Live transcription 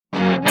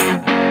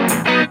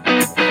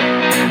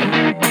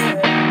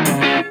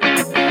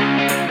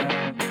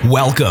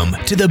Welcome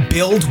to the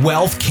Build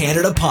Wealth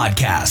Canada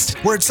podcast,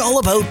 where it's all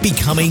about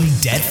becoming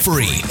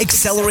debt-free,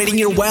 accelerating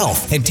your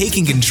wealth, and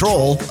taking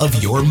control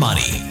of your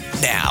money.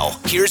 Now,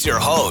 here's your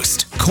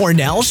host,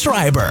 Cornell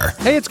Schreiber.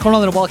 Hey, it's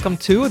Cornell and welcome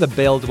to the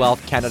Build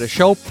Wealth Canada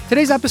show.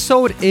 Today's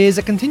episode is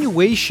a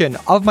continuation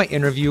of my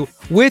interview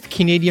with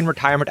Canadian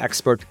retirement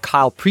expert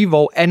Kyle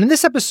Prevost. And in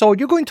this episode,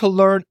 you're going to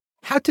learn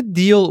how to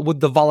deal with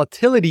the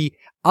volatility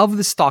of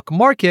the stock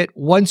market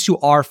once you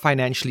are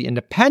financially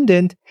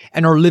independent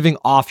and are living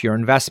off your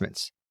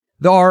investments.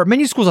 There are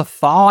many schools of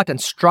thought and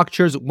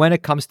structures when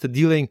it comes to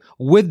dealing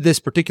with this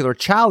particular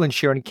challenge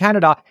here in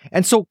Canada.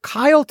 And so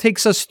Kyle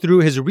takes us through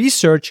his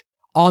research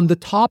on the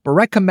top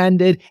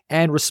recommended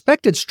and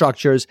respected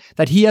structures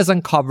that he has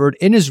uncovered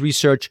in his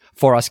research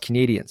for us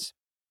Canadians.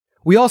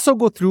 We also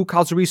go through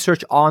Kyle's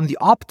research on the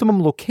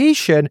optimum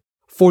location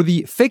for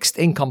the fixed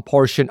income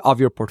portion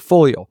of your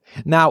portfolio.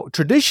 Now,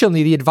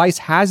 traditionally, the advice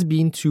has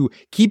been to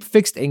keep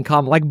fixed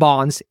income like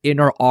bonds in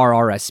our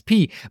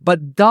RRSP,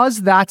 but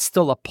does that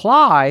still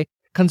apply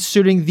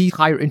considering the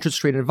higher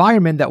interest rate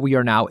environment that we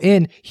are now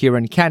in here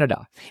in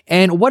Canada?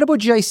 And what about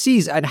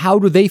GICs and how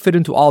do they fit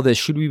into all this?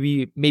 Should we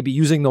be maybe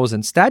using those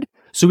instead?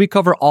 So we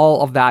cover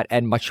all of that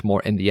and much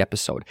more in the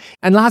episode.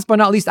 And last but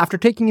not least, after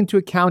taking into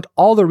account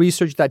all the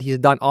research that he's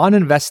done on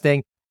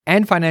investing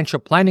and financial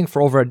planning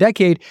for over a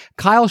decade,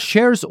 Kyle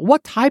shares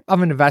what type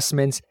of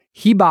investments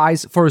he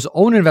buys for his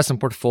own investment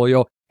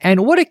portfolio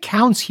and what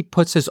accounts he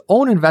puts his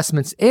own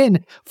investments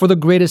in for the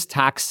greatest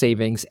tax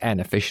savings and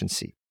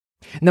efficiency.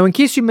 Now, in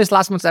case you missed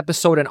last month's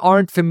episode and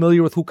aren't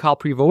familiar with who Kyle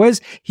Prevost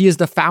is, he is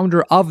the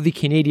founder of the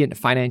Canadian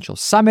Financial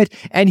Summit,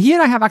 and he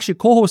and I have actually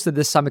co-hosted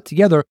this summit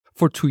together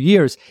for 2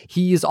 years.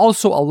 He is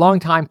also a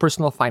longtime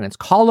personal finance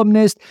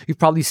columnist. You've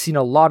probably seen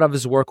a lot of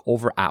his work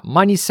over at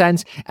Money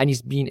Sense, and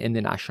he's been in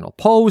the National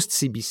Post,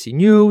 CBC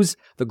News,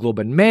 the Globe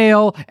and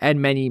Mail,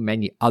 and many,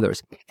 many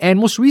others. And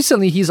most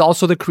recently, he's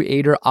also the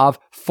creator of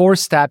 4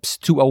 Steps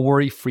to a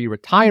Worry-Free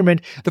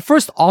Retirement, the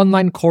first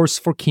online course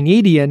for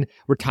Canadian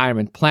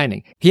retirement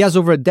planning. He has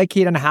over a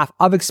decade and a half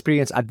of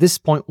experience at this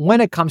point when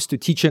it comes to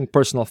teaching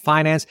personal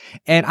finance.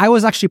 And I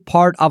was actually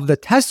part of the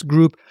test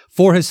group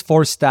for his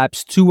 4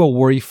 Steps to a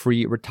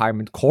Worry-Free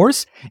Retirement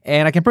course.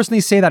 And I can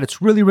personally say that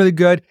it's really, really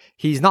good.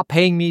 He's not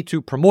paying me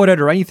to promote it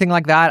or anything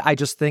like that. I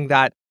just think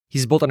that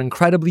he's built an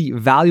incredibly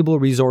valuable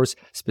resource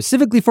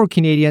specifically for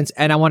Canadians,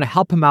 and I want to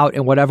help him out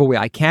in whatever way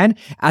I can,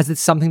 as it's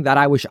something that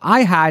I wish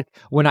I had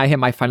when I hit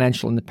my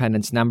financial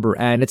independence number,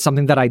 and it's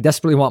something that I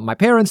desperately want my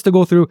parents to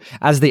go through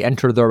as they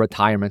enter their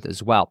retirement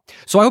as well.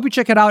 So I hope you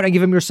check it out and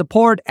give him your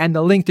support, and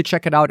the link to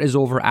check it out is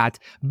over at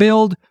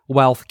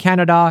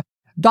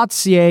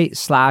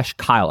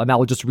buildwealthcanada.ca/Kyle, and that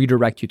will just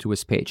redirect you to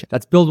his page.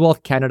 That's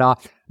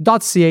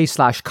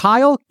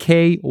buildwealthcanada.ca/Kyle,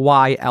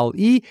 Kyle,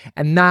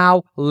 and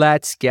now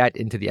let's get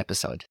into the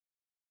episode.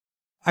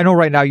 I know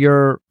right now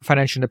you're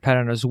financially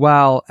independent as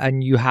well,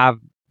 and you have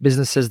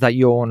businesses that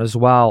you own as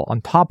well on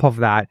top of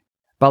that.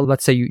 But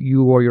let's say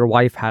you or your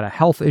wife had a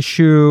health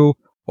issue,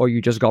 or you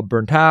just got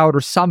burnt out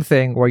or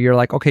something where you're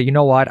like, okay, you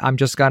know what? I'm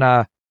just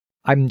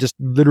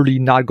literally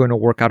not going to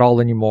work at all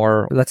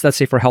anymore. Let's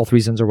say for health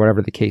reasons or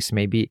whatever the case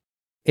may be.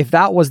 If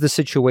that was the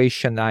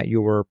situation that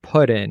you were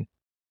put in,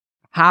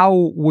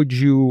 how would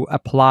you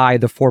apply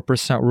the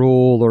 4%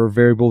 rule or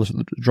variable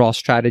withdrawal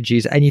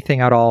strategies,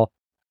 anything at all,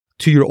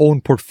 to your own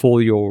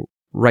portfolio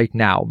right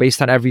now, based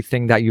on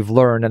everything that you've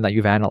learned and that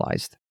you've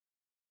analyzed?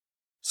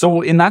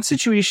 So in that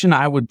situation,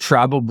 I would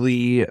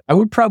probably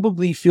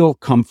feel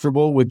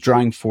comfortable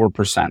withdrawing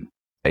 4%,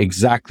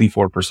 exactly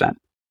 4%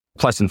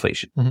 plus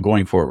inflation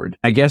going forward.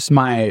 I guess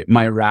my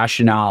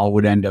rationale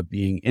would end up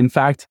being, in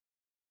fact,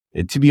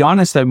 to be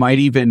honest, I might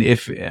even,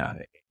 if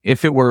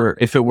it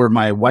were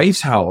my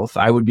wife's health,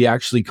 I would be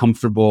actually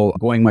comfortable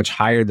going much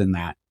higher than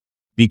that,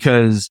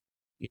 because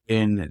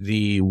in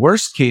the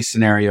worst case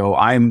scenario,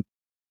 I'm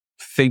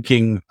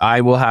thinking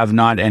I will have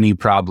not any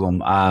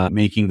problem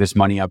making this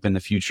money up in the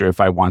future if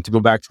I want to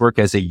go back to work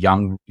as a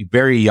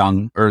very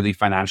young, early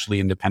financially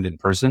independent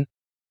person.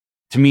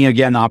 To me,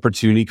 again, the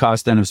opportunity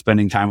cost then of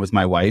spending time with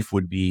my wife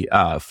would be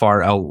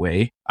far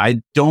outweigh.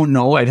 I don't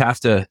know. I'd have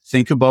to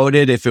think about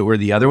it if it were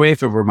the other way,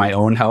 if it were my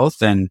own health,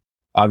 then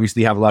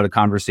obviously have a lot of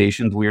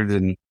conversations, weird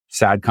and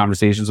sad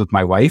conversations with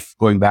my wife,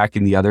 going back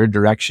in the other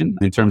direction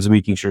in terms of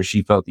making sure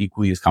she felt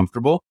equally as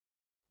comfortable.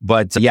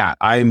 But yeah,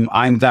 I'm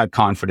that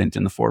confident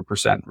in the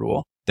 4%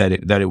 rule that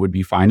it would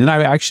be fine. And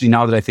I actually,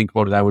 now that I think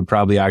about it, I would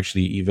probably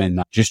actually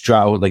even just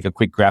draw like a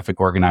quick graphic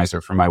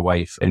organizer for my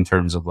wife in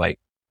terms of like,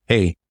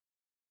 hey,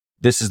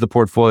 this is the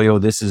portfolio,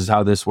 this is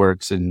how this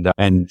works, and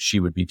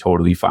she would be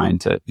totally fine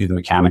to do the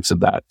mechanics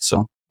of that.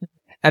 So,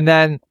 and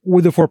then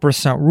with the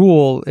 4%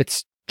 rule,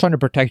 it's trying to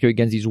protect you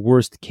against these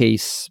worst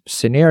case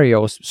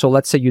scenarios. So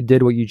let's say you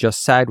did what you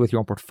just said with your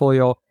own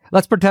portfolio.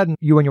 Let's pretend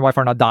you and your wife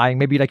are not dying.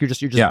 Maybe like you're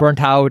just burnt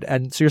out,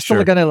 and so you're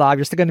still going to live.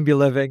 You're still going to be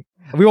living.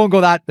 We won't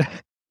go that.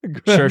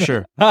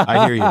 Sure.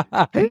 I hear you.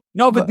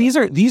 No, but these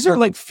are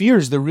like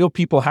fears that real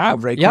people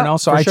have, right? Yeah, Cornell?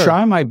 So I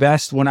try my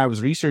best when I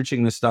was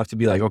researching this stuff to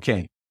be like,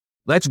 okay,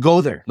 let's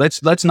go there.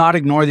 Let's not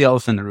ignore the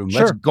elephant in the room.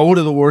 Sure. Let's go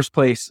to the worst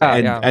place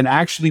and Yeah.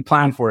 actually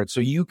plan for it so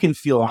you can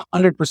feel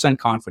 100%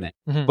 confident.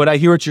 Mhm. But I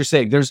hear what you're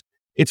saying.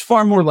 It's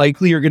far more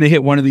likely you're going to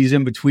hit one of these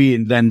in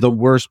between than the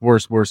worst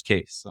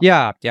case. So.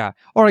 Yeah.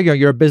 Or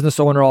you're a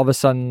business owner, all of a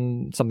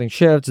sudden something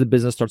shifts, the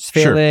business starts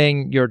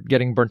failing, You're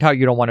getting burnt out,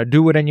 you don't want to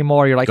do it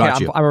anymore. You're like, Got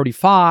hey, you. I'm already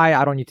fine,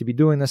 I don't need to be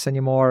doing this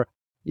anymore.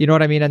 You know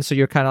what I mean? And so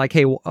you're kind of like,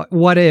 hey,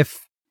 what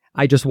if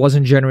I just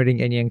wasn't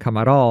generating any income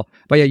at all?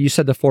 But yeah, you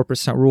said the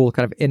 4% rule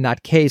kind of in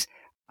that case.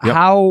 Yep.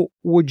 How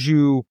would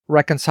you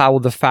reconcile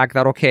the fact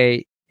that,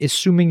 okay,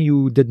 assuming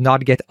you did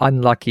not get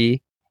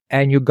unlucky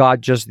and you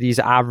got just these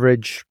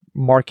average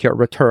market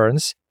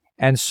returns,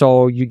 and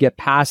so you get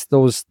past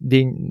those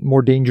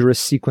more dangerous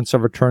sequence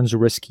of returns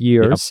risk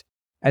years,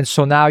 and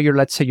so now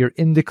let's say you're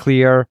in the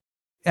clear,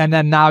 and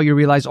then now you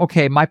realize,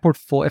 okay, my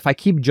portfolio, if I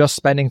keep just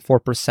spending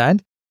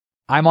 4%,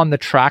 I'm on the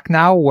track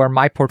now where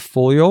my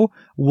portfolio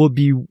will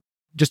be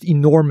just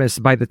enormous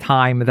by the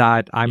time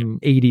that I'm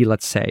 80,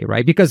 let's say,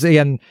 right? Because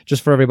again,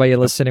 just for everybody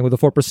listening, with the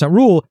 4%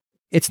 rule,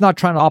 it's not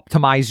trying to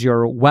optimize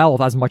your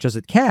wealth as much as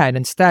it can.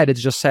 Instead,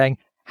 it's just saying,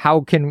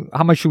 how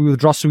much should we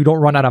withdraw so we don't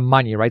run out of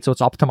money, right? So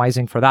it's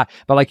optimizing for that.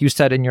 But like you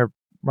said in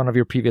one of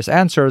your previous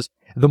answers,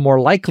 the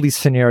more likely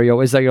scenario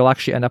is that you'll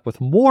actually end up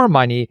with more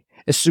money,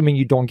 assuming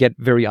you don't get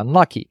very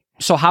unlucky.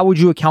 So how would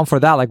you account for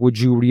that? Like, would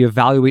you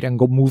reevaluate and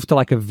move to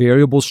like a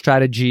variable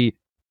strategy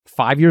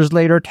 5 years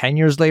later, 10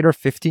 years later,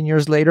 15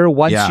 years later,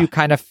 once you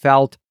kind of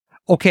felt,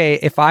 okay,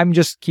 if I'm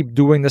just keep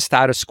doing the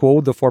status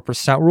quo, the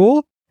 4%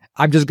 rule,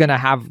 I'm just going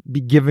to be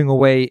giving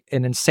away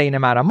an insane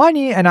amount of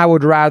money, and I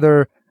would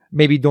rather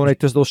maybe donate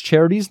to those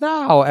charities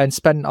now and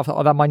spend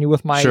all that money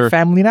with my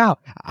family now.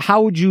 How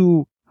would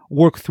you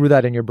work through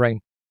that in your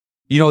brain?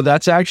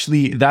 That's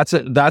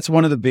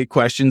one of the big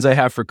questions I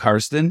have for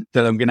Karsten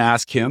that I'm going to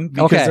ask him,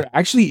 because there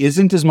actually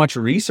isn't as much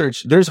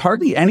research. There's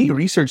hardly any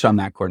research on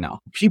that, Cornell.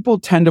 People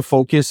tend to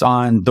focus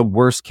on the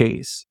worst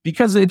case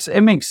because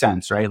it makes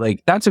sense, right?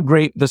 Like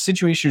the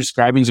situation you're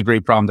describing is a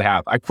great problem to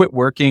have. I quit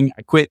working.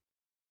 I quit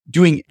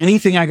doing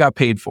anything I got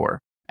paid for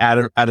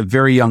at a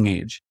very young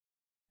age.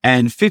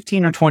 And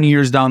 15 or 20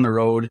 years down the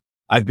road,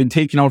 I've been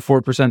taking out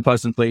 4%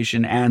 plus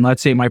inflation, and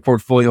let's say my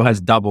portfolio has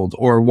doubled,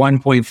 or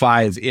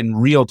 1.5 in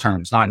real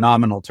terms, not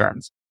nominal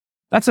terms.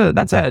 That's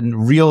a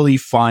really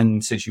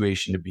fun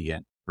situation to be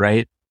in,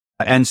 right?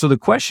 And so the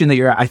question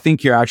that I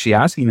think you're actually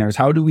asking there is,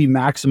 how do we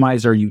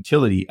maximize our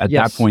utility at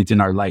that point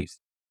in our life?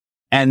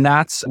 And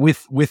that's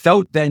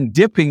without then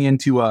dipping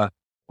into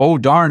oh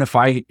darn,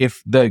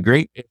 if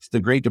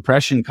the Great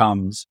Depression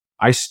comes,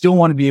 I still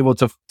want to be able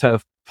to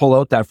pull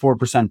out that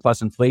 4%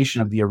 plus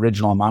inflation of the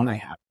original amount I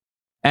have.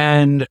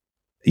 And,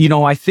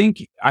 I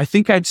think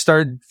I'd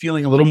start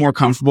feeling a little more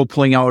comfortable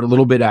pulling out a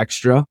little bit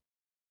extra,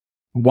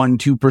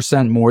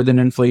 1-2% more than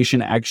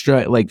inflation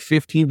extra, like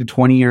 15 to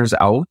 20 years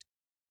out.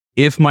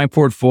 If my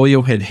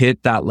portfolio had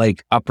hit that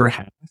like upper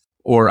half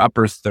or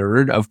upper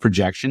third of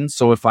projections.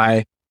 So if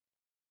I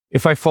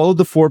followed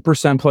the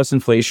 4% plus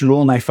inflation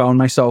rule and I found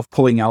myself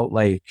pulling out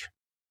like,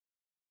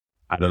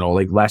 I don't know,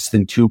 like less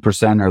than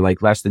 2% or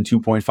like less than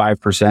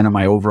 2.5% of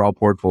my overall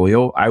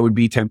portfolio, I would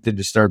be tempted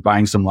to start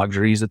buying some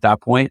luxuries at that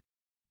point.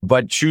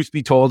 But truth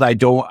be told,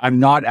 I'm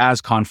not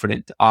as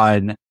confident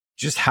on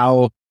just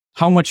how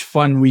much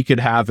fun we could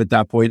have at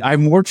that point. I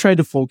more tried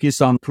to focus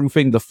on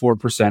proofing the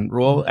 4%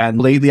 rule. And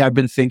lately I've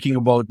been thinking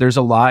about, there's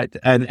a lot,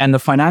 and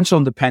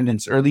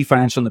the early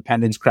financial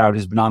independence crowd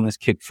has been on this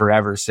kick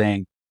forever,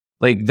 saying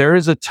like, there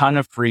is a ton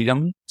of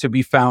freedom to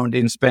be found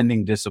in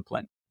spending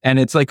discipline. And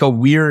it's like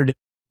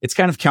it's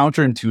kind of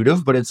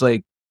counterintuitive, but it's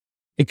like,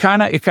 it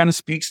kind of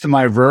speaks to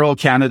my rural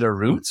Canada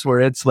roots, where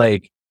it's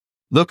like,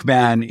 look,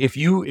 man, if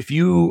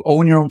you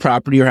own your own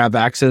property or have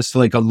access to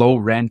like a low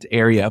rent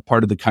area,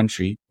 part of the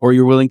country, or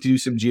you're willing to do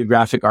some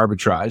geographic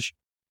arbitrage,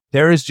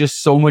 there is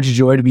just so much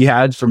joy to be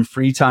had from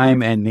free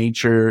time and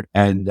nature.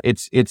 And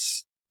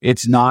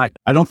it's not,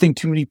 I don't think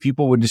too many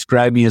people would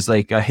describe me as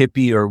like a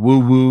hippie or woo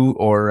woo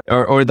or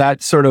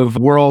that sort of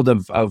world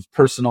of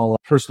personal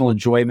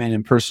enjoyment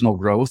and personal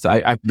growth.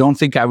 I don't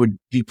think I would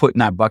be put in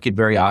that bucket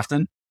very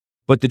often.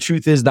 But the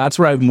truth is, that's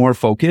where I'm more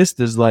focused,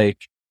 is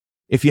like,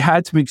 if you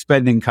had to make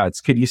spending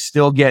cuts, could you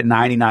still get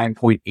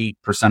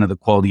 99.8% of the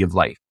quality of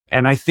life?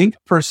 And I think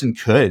a person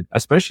could,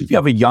 especially if you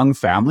have a young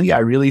family. I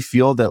really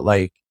feel that,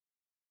 like,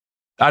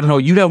 I don't know,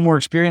 you'd have more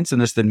experience in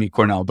this than me,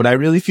 Cornell, but I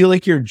really feel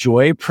like your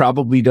joy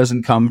probably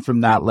doesn't come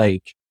from that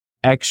like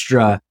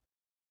extra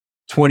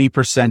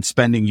 20%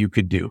 spending you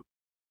could do.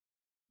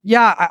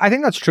 Yeah, I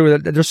think that's true.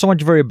 There's so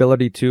much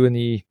variability too in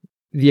the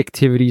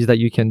activities that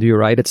you can do,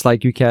 right? It's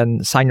like you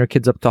can sign your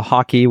kids up to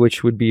hockey,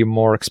 which would be a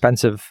more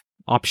expensive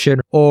option,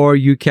 or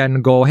you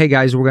can go, hey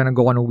guys, we're going to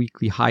go on a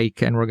weekly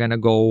hike and we're going to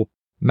go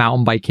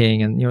mountain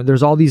biking. And,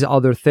 there's all these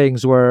other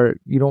things where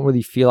you don't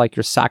really feel like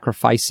you're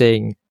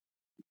sacrificing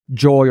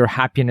joy or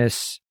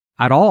happiness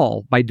at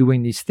all by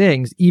doing these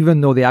things,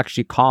 even though they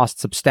actually cost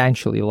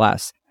substantially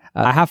less.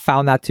 I have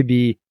found that to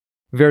be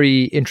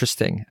very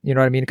interesting. You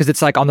know what I mean? Because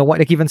it's like on the one,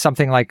 like even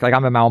something like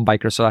I'm a mountain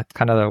biker, so that's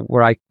kind of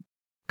where I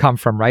come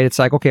from, right? It's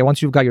like, okay,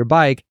 once you've got your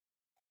bike,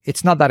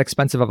 it's not that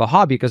expensive of a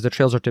hobby because the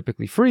trails are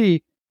typically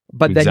free.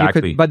 But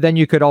Exactly. then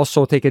you could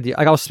also take it.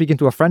 Like I was speaking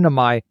to a friend of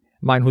mine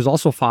who's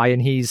also FI,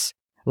 and he's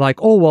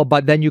like, oh well,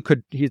 but then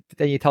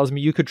he tells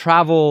me you could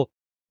travel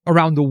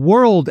around the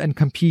world and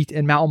compete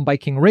in mountain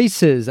biking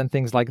races and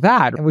things like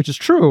that, which is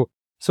true.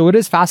 So it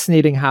is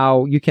fascinating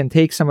how you can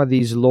take some of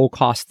these low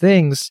cost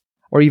things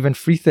or even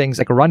free things,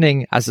 like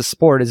running as a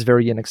sport is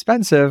very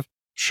inexpensive.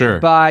 Sure.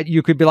 But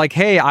you could be like,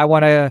 hey, I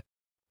want to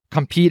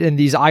compete in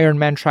these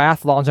Ironman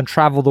triathlons and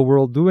travel the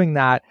world doing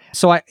that.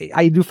 So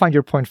I do find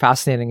your point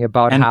fascinating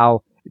about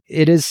how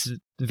it is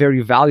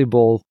very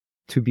valuable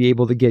to be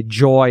able to get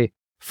joy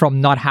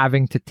from not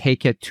having to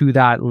take it to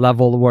that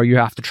level where you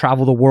have to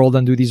travel the world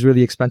and do these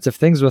really expensive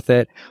things with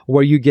it,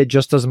 where you get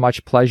just as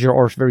much pleasure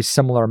or a very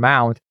similar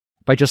amount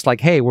by just like,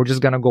 hey, we're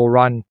just going to go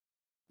run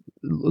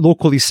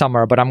locally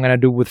somewhere, but I'm going to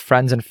do it with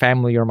friends and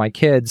family or my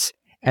kids.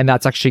 And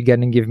that's actually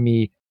going to give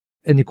me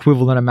an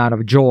equivalent amount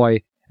of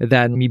joy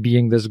than me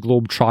being this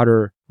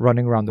globetrotter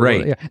running around the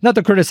world. Yeah. Not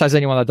to criticize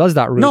anyone that does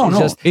that, really.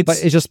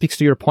 But it just speaks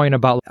to your point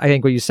about, I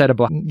think what you said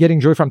about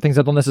getting joy from things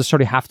that don't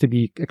necessarily have to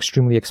be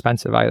extremely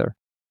expensive either.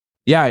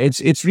 Yeah,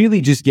 it's really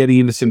just getting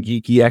into some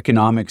geeky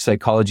economic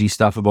psychology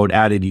stuff about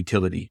added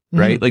utility,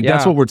 right? Like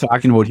that's what we're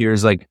talking about here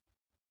is like,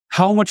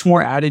 how much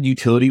more added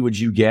utility would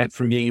you get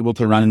from being able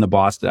to run in the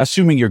Boston,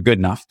 assuming you're good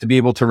enough to be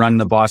able to run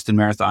the Boston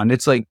Marathon?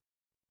 It's like,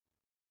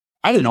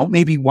 I don't know,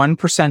 maybe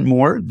 1%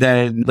 more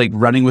than like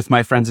running with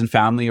my friends and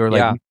family or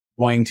like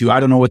going to, I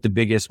don't know what's the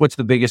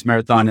biggest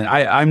marathon. And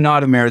I'm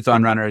not a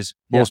marathon runner, as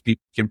most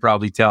people can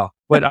probably tell.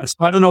 But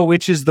I don't know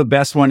which is the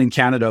best one in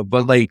Canada,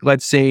 but like,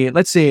 let's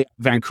say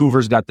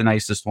Vancouver's got the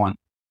nicest one.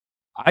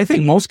 I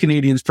think most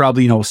Canadians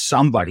probably know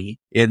somebody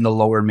in the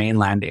lower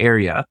mainland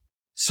area.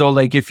 So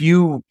like if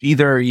you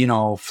either,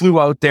 flew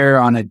out there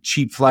on a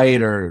cheap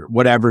flight or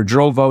whatever,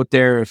 drove out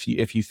there, if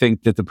you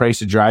think that the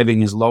price of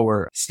driving is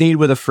lower, stayed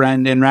with a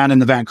friend and ran in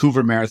the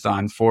Vancouver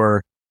Marathon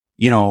for,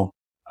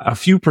 a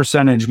few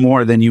percentage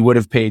more than you would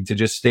have paid to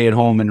just stay at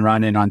home and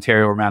run in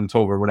Ontario or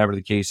Manitoba or whatever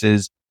the case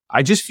is.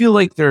 I just feel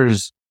like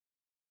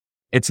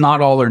it's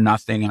not all or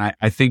nothing. And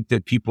I think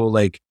that people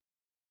like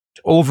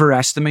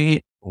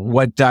overestimate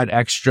what that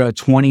extra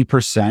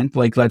 20%,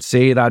 like let's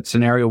say that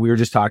scenario we were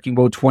just talking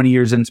about, 20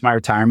 years into my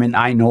retirement,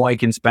 I know I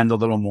can spend a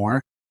little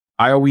more.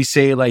 I always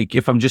say, like,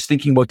 if I'm just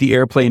thinking about the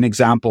airplane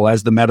example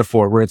as the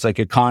metaphor, where it's like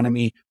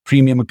economy,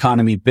 premium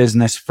economy,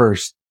 business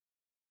first.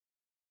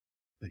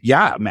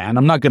 Yeah, man,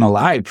 I'm not going to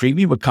lie.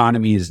 Premium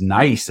economy is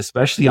nice,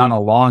 especially on a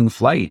long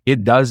flight.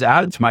 It does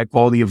add to my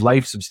quality of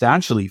life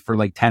substantially for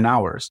like 10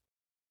 hours.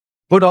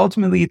 But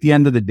ultimately, at the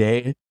end of the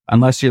day,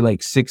 unless you're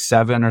like 6,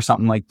 7 or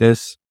something like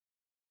this,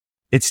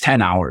 it's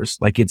 10 hours.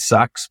 Like it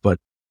sucks, but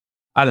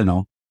I don't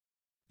know.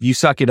 You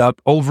suck it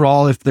up.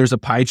 Overall, if there's a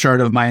pie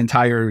chart of my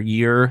entire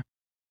year,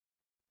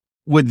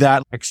 would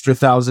that extra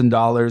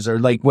 $1,000 or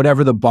like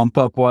whatever the bump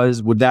up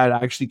was, would that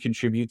actually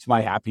contribute to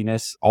my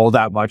happiness all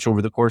that much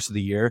over the course of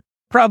the year?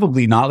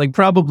 Probably not. Like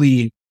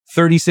probably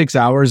 36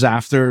 hours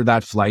after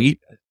that flight,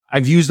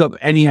 I've used up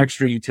any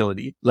extra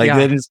utility. Like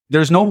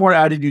there's no more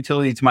added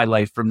utility to my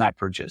life from that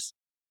purchase.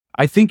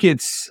 I think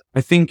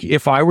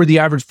if I were the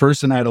average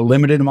person, I had a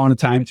limited amount of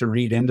time to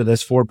read into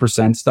this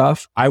 4%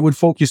 stuff, I would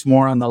focus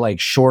more on the like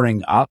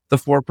shoring up the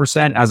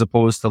 4% as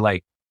opposed to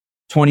like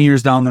 20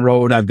 years down the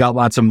road, I've got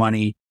lots of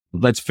money.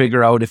 Let's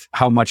figure out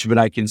how much of it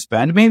I can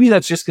spend. Maybe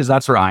that's just because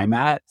that's where I'm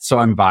at. So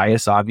I'm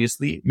biased,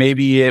 obviously.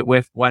 Maybe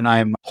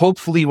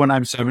hopefully when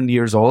I'm 70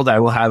 years old, I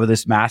will have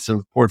this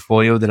massive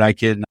portfolio that I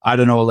can, I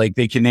don't know, like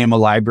they can name a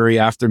library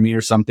after me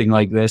or something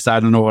like this. I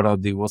don't know what I'll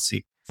do. We'll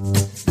see.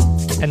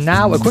 And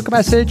now a quick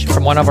message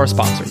from one of our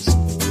sponsors.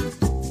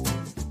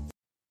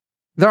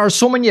 There are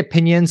so many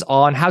opinions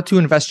on how to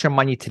invest your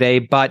money today,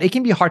 but it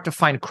can be hard to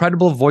find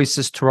credible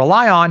voices to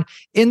rely on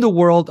in the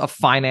world of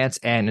finance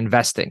and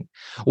investing.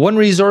 One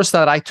resource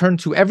that I turn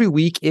to every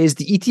week is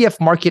the ETF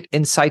Market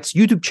Insights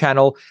YouTube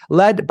channel,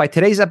 led by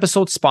today's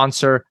episode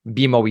sponsor,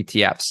 BMO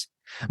ETFs.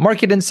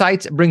 Market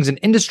Insights brings in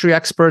industry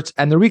experts,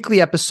 and the weekly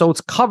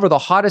episodes cover the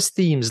hottest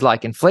themes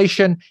like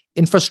inflation,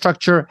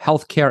 infrastructure,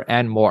 healthcare,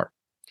 and more.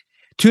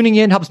 Tuning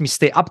in helps me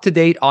stay up to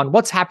date on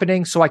what's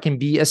happening so I can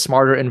be a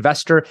smarter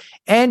investor.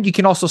 And you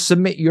can also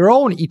submit your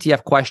own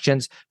ETF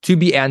questions to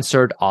be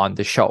answered on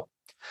the show.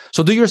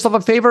 So do yourself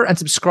a favor and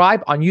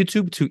subscribe on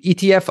YouTube to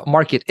ETF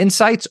Market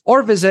Insights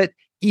or visit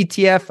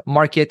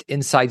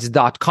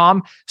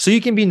etfmarketinsights.com so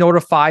you can be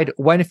notified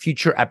when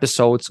future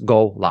episodes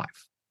go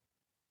live.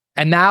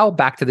 And now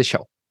back to the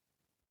show.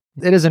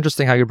 It is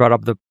interesting how you brought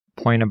up the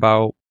point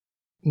about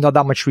not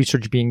that much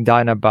research being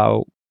done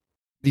about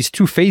these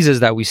two phases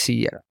that we see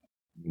here.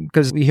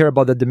 Because we hear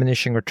about the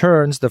diminishing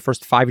returns, the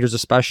first 5 years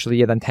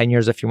especially, and then 10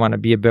 years if you want to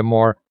be a bit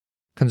more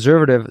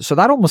conservative. So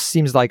that almost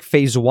seems like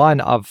phase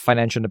one of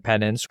financial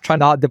independence. Try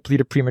not to deplete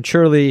it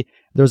prematurely.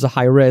 There's a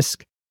high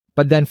risk.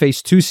 But then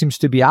phase two seems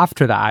to be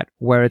after that,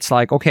 where it's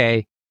like,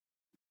 okay,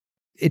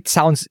 it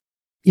sounds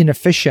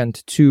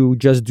inefficient to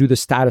just do the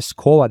status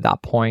quo at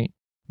that point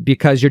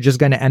because you're just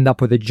going to end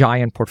up with a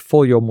giant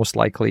portfolio most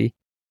likely.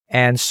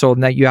 And so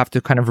now you have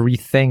to kind of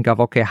rethink of,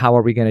 okay, how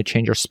are we going to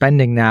change our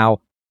spending now?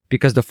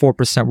 Because the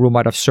 4% rule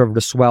might have served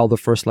us well the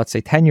first, let's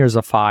say, 10 years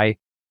of FI.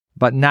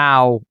 But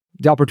now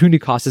the opportunity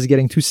cost is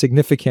getting too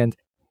significant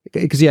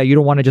because, you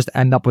don't want to just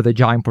end up with a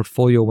giant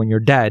portfolio when you're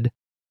dead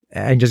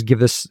and just give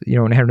this,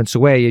 inheritance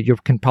away. You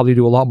can probably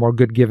do a lot more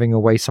good giving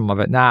away some of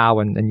it now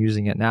and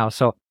using it now.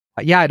 So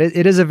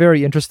it is a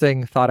very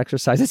interesting thought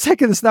exercise. It's like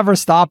this never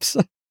stops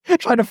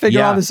trying to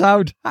figure all this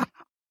out.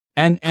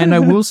 And I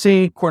will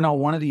say, Cornell,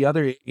 one of the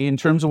other, in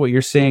terms of what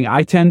you're saying,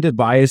 I tend to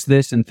bias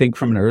this and think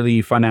from an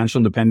early financial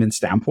independence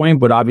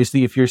standpoint. But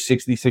obviously, if you're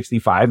 60,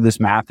 65, this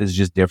math is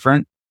just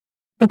different.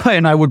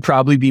 And I would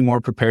probably be more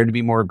prepared to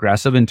be more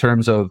aggressive in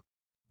terms of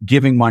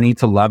giving money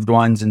to loved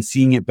ones and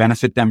seeing it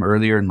benefit them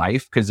earlier in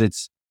life.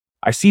 Because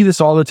I see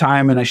this all the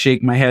time and I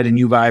shake my head,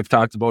 and I've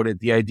talked about it,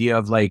 the idea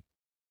of like,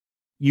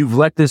 you've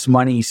let this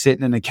money sit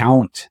in an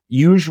account.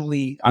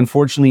 Usually,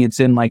 unfortunately, it's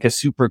in like a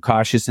super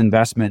cautious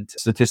investment,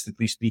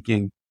 statistically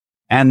speaking.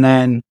 And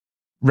then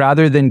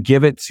rather than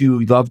give it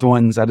to loved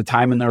ones at a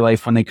time in their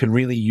life when they could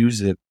really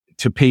use it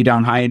to pay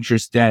down high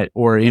interest debt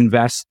or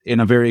invest in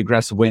a very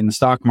aggressive way in the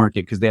stock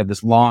market because they had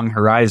this long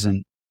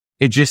horizon,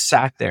 it just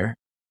sat there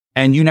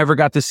and you never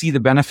got to see the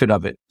benefit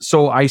of it.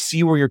 So I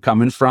see where you're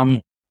coming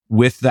from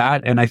with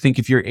that. And I think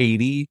if you're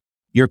 80,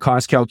 your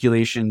cost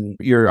calculation,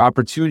 your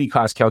opportunity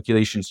cost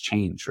calculations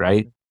change,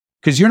 right?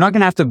 Because you're not going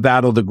to have to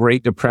battle the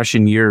Great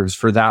Depression years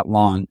for that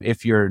long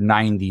if you're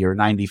 90 or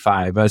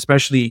 95,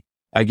 especially,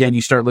 again,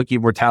 you start looking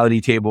at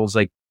mortality tables,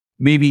 like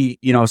maybe,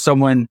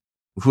 someone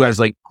who has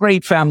like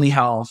great family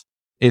health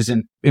is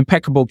in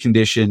impeccable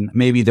condition.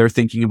 Maybe they're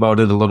thinking about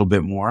it a little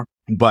bit more,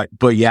 but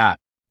yeah.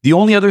 The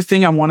only other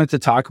thing I wanted to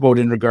talk about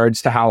in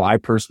regards to how I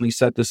personally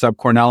set this up,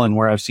 Cornell, and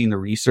where I've seen the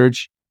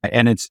research,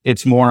 and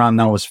it's more on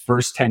those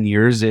first 10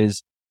 years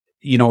is,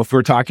 if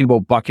we're talking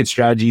about bucket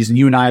strategies, and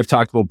you and I have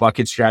talked about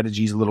bucket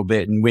strategies a little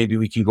bit, and maybe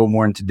we can go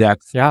more into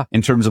depth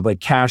in terms of like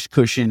cash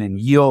cushion and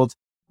yield.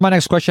 My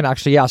next question,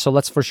 actually, so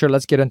let's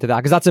get into that,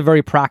 because that's a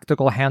very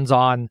practical,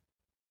 hands-on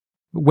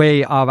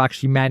way of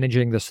actually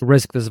managing this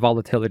risk, this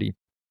volatility.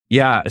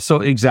 Yeah, so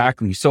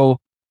exactly. So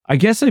I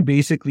guess I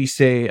basically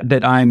say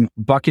that I'm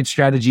bucket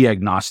strategy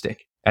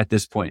agnostic at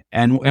this point.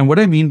 And what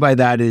I mean by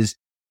that is,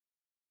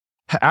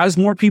 as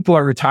more people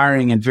are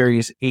retiring at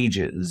various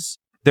ages,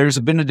 there's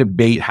been a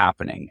debate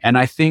happening. And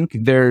I think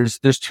there's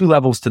two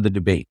levels to the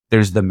debate.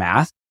 There's the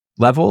math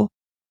level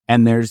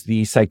and there's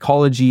the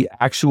psychology,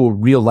 actual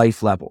real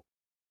life level.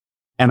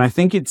 And I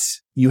think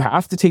you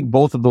have to take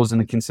both of those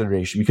into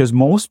consideration because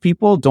most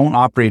people don't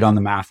operate on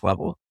the math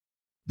level.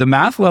 The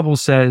math level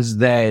says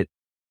that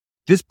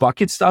this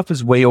bucket stuff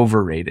is way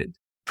overrated.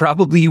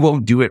 Probably you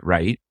won't do it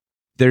right.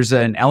 There's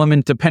an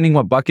element, depending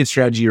what bucket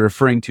strategy you're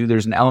referring to,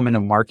 there's an element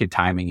of market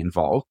timing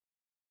involved.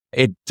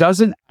 It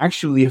doesn't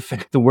actually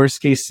affect the worst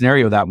case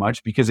scenario that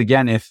much because,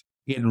 again, if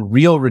in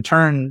real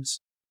returns,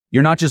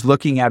 you're not just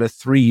looking at a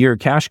 3-year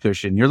cash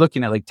cushion, you're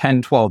looking at like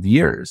 10, 12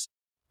 years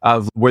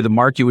of where the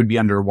market would be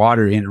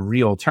underwater in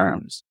real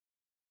terms.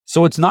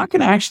 So it's not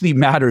going to actually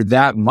matter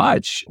that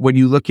much when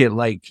you look at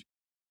like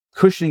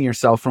cushioning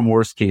yourself from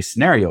worst case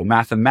scenario,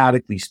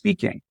 mathematically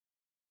speaking.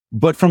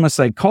 But from a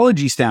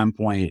psychology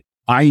standpoint,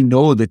 I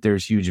know that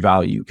there's huge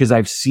value because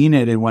I've seen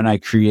it in when I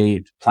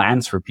create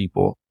plans for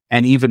people.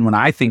 And even when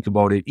I think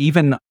about it,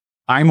 even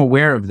I'm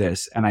aware of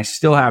this and I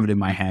still have it in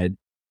my head.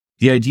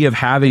 The idea of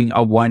having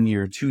a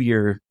 1-year,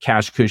 2-year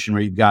cash cushion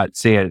where you've got,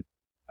 say,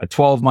 a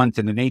 12-month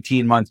and an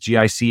 18-month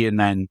GIC and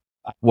then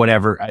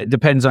whatever, it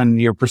depends on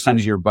your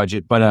percentage of your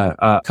budget, but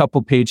a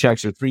couple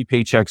paychecks or 3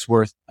 paychecks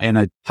worth in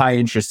a high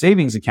interest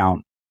savings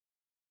account.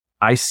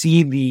 I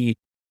see the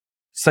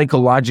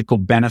psychological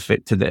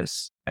benefit to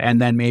this.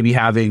 And then maybe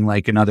having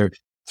like another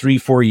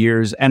 3-4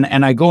 years.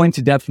 And I go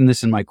into depth in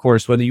this in my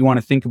course, whether you want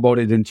to think about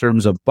it in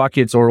terms of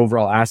buckets or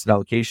overall asset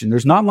allocation.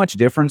 There's not much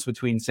difference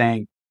between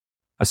saying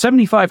a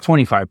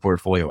 75-25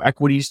 portfolio,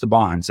 equities to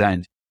bonds,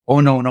 and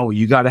no,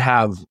 you got to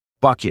have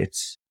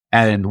buckets.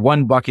 And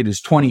one bucket is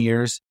 20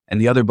 years and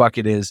the other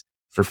bucket is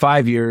for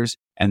 5 years.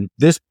 And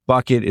this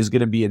bucket is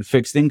going to be in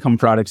fixed income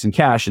products and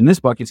cash. And this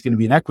bucket's going to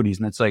be in equities.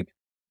 And it's like,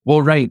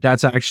 well, right,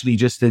 that's actually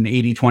just an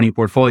 80-20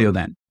 portfolio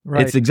then.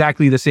 Right. It's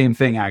exactly the same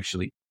thing,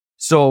 actually.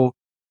 So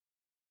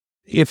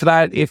if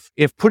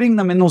putting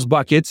them in those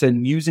buckets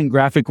and using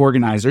graphic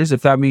organizers,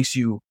 if that makes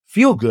you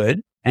feel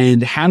good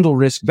and handle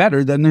risk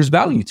better, then there's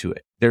value to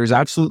it. There's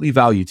absolutely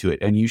value to it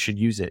and you should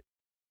use it.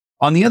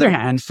 On the other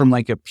hand, from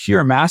like a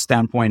pure math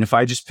standpoint, if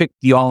I just pick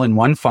the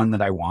all-in-one fund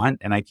that I want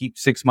and I keep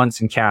 6 months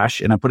in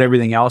cash and I put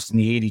everything else in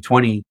the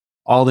 80-20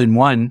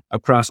 all-in-one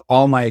across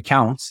all my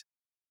accounts,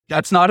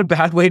 that's not a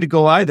bad way to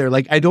go either.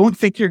 Like, I don't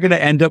think you're going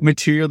to end up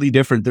materially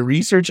different. The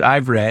research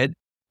I've read,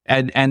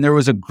 and there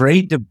was a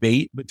great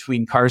debate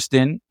between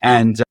Karsten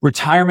and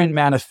Retirement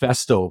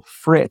Manifesto.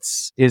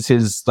 Fritz is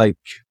his like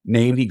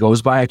name he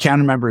goes by. I can't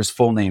remember his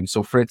full name.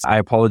 So Fritz, I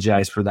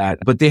apologize for that.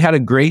 But they had a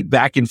great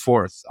back and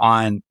forth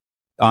on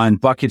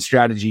bucket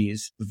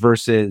strategies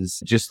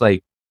versus just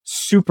like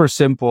super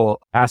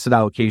simple asset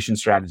allocation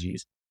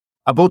strategies.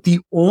 about the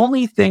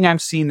only thing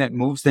I've seen that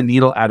moves the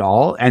needle at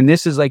all, and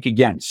this is like,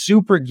 again,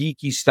 super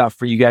geeky stuff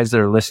for you guys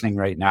that are listening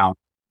right now.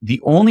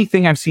 The only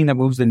thing I've seen that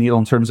moves the needle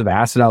in terms of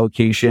asset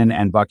allocation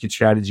and bucket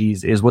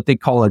strategies is what they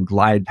call a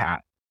glide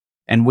path.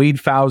 And Wade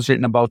Pfau's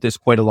written about this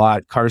quite a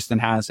lot. Karsten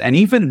has. And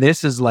even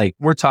this is like,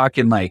 we're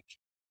talking like,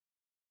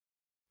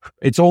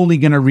 it's only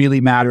going to really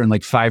matter in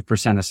like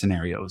 5% of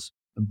scenarios.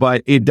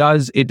 But it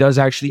does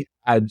actually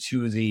add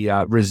to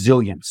the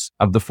resilience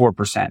of the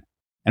 4%.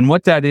 And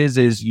what that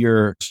is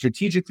you're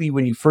strategically,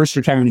 when you first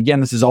retire, and again,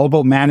 this is all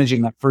about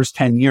managing that first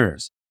 10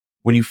 years.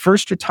 When you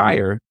first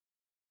retire,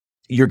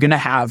 you're going to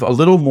have a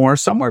little more,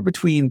 somewhere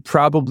between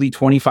probably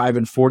 25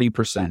 and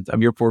 40%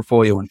 of your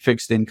portfolio in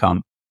fixed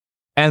income.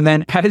 And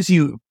then as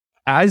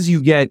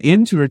you get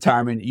into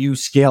retirement, you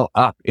scale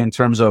up in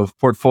terms of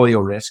portfolio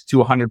risk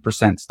to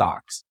 100%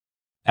 stocks.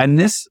 And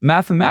this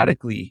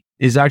mathematically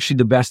is actually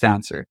the best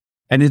answer.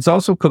 And it's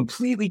also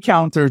completely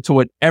counter to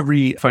what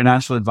every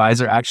financial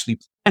advisor actually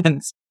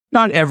plans.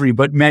 Not every,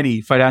 but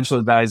many financial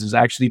advisors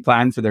actually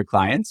plan for their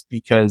clients,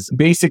 because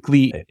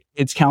basically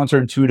it's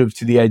counterintuitive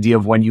to the idea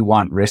of when you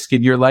want risk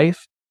in your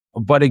life.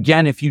 But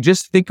again, if you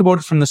just think about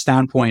it from the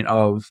standpoint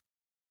of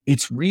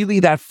it's really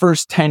that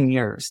first 10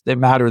 years that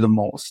matter the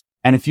most.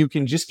 And if you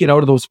can just get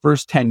out of those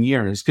first 10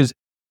 years, because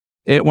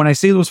when I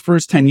say those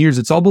first 10 years,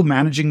 it's all about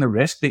managing the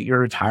risk that you're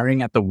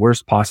retiring at the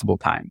worst possible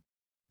time.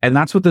 And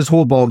that's what this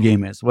whole ball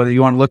game is. Whether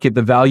you want to look at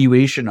the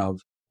valuation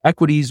of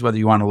equities, whether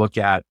you want to look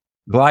at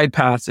glide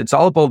paths, it's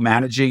all about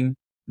managing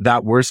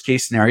that worst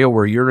case scenario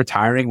where you're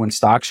retiring when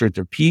stocks are at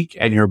their peak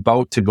and you're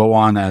about to go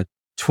on a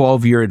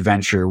 12-year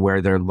adventure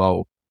where they're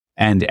low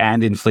and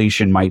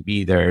inflation might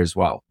be there as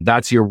well.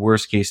 That's your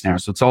worst case scenario.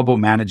 So it's all about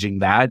managing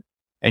that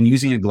and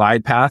using a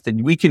glide path.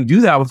 And we can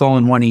do that with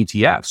all-in-one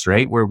ETFs,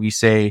 right? Where we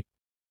say,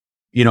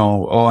 I'm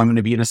going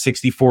to be in a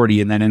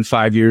 60-40, and then in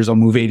 5 years, I'll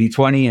move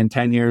 80-20. In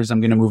 10 years,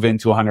 I'm going to move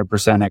into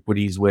 100%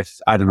 equities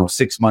with,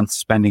 6 months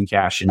spending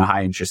cash in a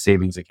high interest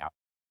savings account.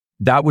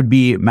 That would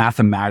be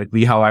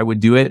mathematically how I would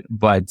do it.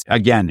 But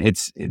again,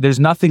 there's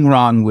nothing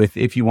wrong with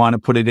if you want to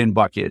put it in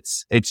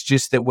buckets. It's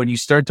just that when you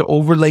start to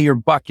overlay your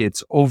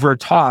buckets over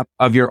top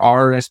of your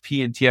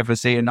RRSP and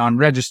TFSA and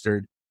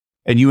non-registered,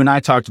 and you and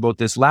I talked about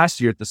this last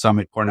year at the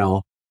summit,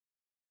 Cornell,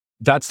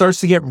 that starts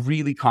to get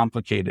really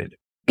complicated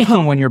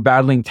when you're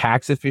battling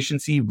tax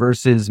efficiency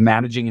versus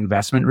managing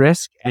investment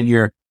risk, and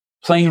you're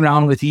playing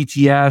around with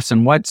ETFs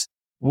and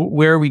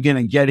where are we going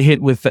to get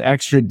hit with the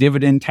extra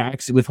dividend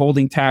tax,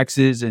 withholding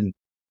taxes? And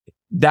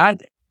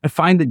that, I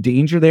find the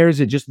danger there is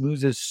it just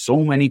loses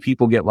so many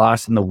people, get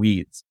lost in the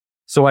weeds.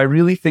 So I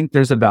really think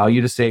there's a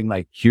value to saying,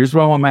 like, here's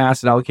where I want my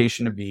asset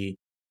allocation to be.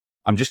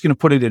 I'm just going to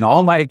put it in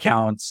all my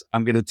accounts.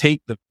 I'm going to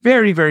take the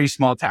very, very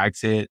small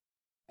tax hit,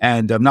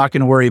 and I'm not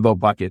going to worry about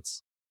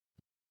buckets.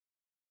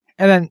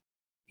 And then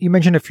you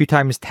mentioned a few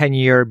times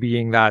 10-year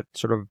being that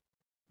sort of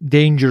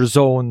danger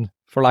zone,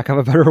 for lack of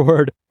a better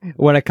word,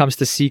 when it comes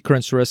to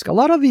sequence risk. A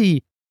lot of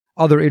the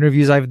other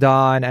interviews I've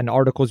done and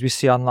articles we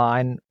see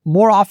online,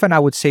 more often I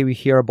would say we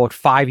hear about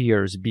 5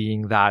 years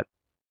being that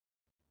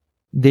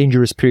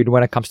dangerous period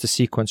when it comes to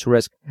sequence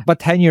risk. But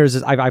 10 years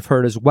is, I've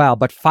heard as well,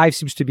 but 5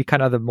 seems to be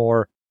kind of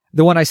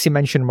the one I see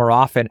mentioned more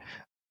often.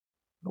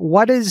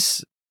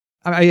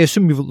 I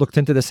assume you've looked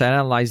into this and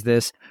analyzed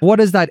this. What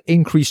is that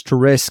increased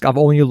risk of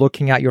only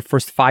looking at your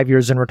first 5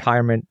 years in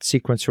retirement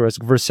sequence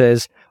risk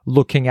versus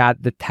looking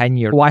at the 10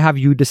 year? Why have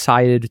you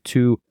decided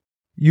to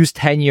use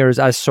 10 years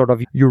as sort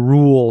of your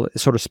rule,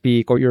 so to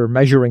speak, or your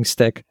measuring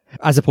stick,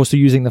 as opposed to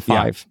using the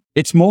 5? Yeah.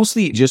 It's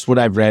mostly just what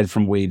I've read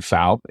from Wade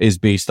Pfau is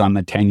based on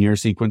the 10-year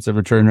sequence of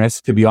return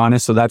risk, to be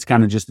honest. So that's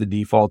kind of just the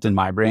default in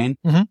my brain.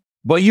 Mm-hmm.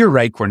 But you're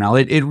right, Cornell.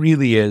 It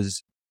really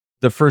is.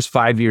 The first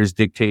 5 years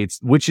dictates,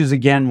 which is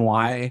again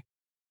why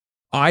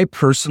I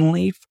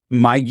personally,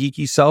 my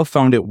geeky self,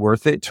 found it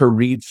worth it to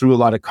read through a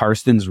lot of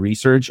Karsten's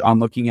research on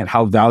looking at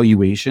how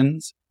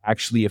valuations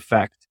actually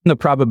affect the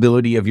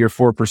probability of your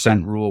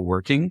 4% rule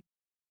working,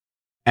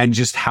 and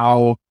just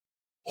how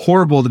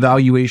horrible the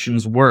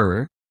valuations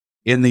were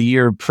in the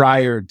year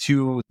prior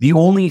to the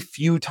only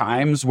few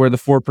times where the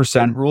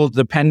 4% rule,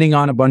 depending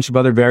on a bunch of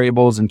other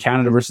variables in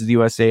Canada versus the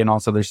USA and all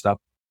this other stuff,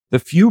 the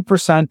few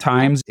percent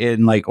times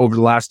in like over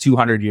the last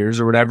 200 years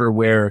or whatever,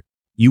 where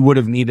you would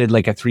have needed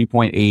like a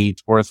 3.8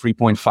 or a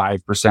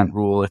 3.5%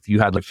 rule if you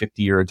had like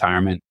 50-year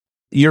retirement.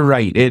 You're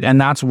right. And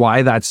that's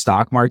why that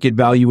stock market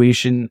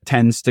valuation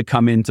tends to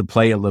come into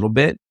play a little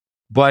bit.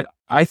 But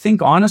I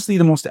think honestly,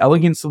 the most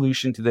elegant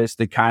solution to this,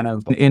 that kind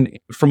of,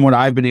 from what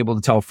I've been able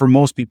to tell for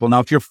most people, now,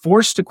 if you're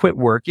forced to quit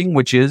working,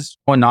 which is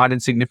a not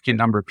insignificant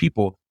number of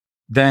people,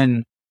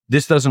 then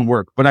this doesn't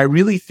work. But I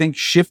really think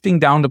shifting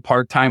down to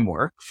part-time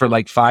work for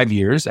like 5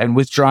 years and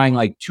withdrawing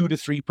like 2 to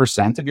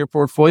 3% of your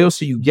portfolio,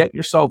 so you get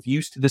yourself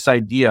used to this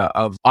idea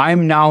of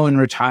I'm now in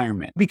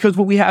retirement. Because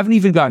what we haven't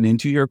even gotten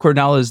into here,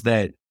 Cornell, is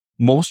that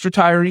most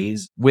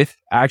retirees with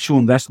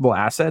actual investable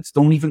assets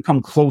don't even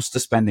come close to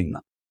spending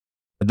them.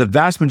 The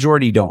vast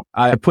majority don't.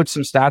 I put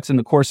some stats in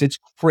the course. It's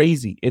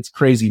crazy. It's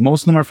crazy.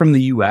 Most of them are from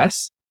the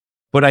US,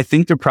 but I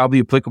think they're probably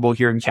applicable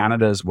here in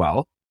Canada as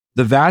well.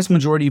 the vast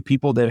majority of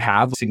people that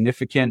have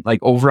significant, like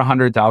over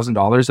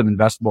 $100,000 of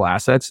investable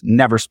assets,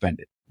 never spend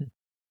it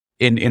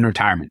in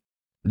retirement.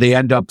 They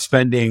end up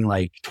spending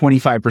like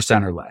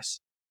 25% or less.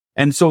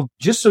 And so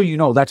just so you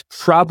know, that's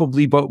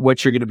probably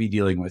what you're going to be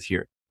dealing with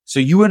here. So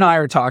you and I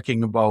are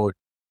talking about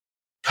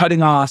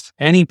cutting off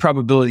any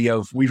probability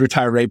of we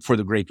retire right before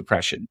the Great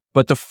Depression.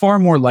 But the far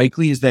more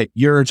likely is that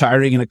you're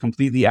retiring in a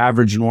completely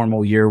average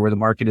normal year where the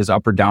market is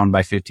up or down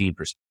by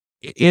 15%.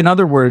 In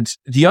other words,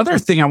 the other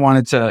thing I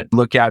wanted to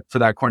look at for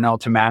that, Cornell,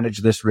 to manage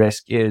this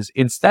risk is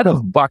instead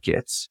of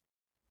buckets,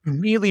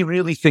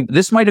 really think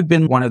this might have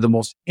been one of the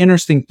most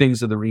interesting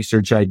things of the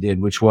research I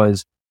did, which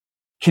was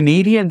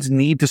Canadians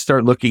need to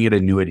start looking at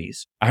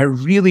annuities. I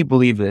really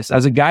believe this.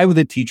 As a guy with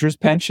a teacher's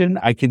pension,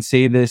 I can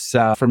say this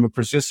from a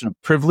position of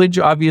privilege,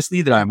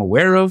 obviously, that I'm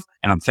aware of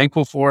and I'm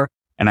thankful for.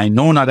 And I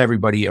know not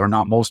everybody or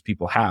not most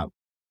people have.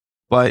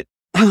 But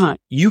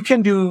you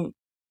can do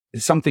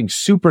something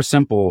super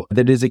simple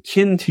that is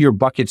akin to your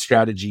bucket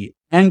strategy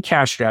and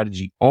cash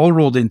strategy all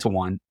rolled into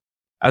one,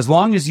 as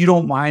long as you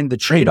don't mind the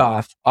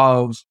trade-off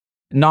of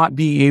not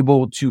being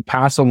able to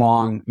pass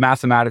along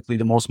mathematically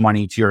the most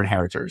money to your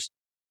inheritors.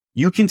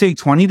 You can take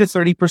 20 to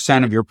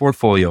 30% of your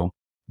portfolio,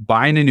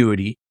 buy an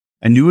annuity.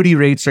 Annuity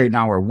rates right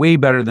now are way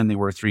better than they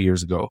were 3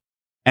 years ago.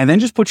 And then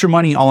just put your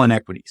money all in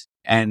equities.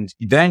 And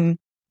then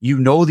you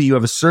know that you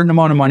have a certain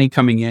amount of money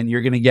coming in.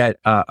 You're going to get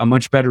a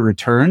much better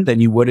return than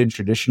you would in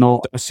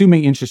traditional,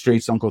 assuming interest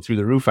rates don't go through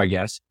the roof, I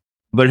guess.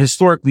 But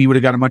historically, you would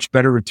have got a much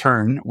better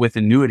return with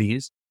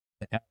annuities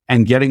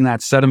and getting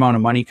that set amount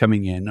of money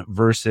coming in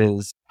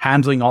versus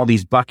handling all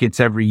these buckets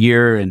every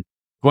year and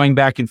going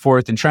back and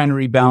forth and trying to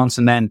rebalance.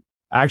 And then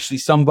actually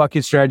some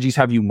bucket strategies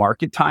have you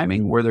market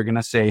timing where they're going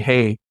to say,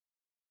 hey,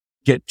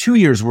 get 2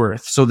 years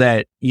worth so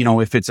that, you know,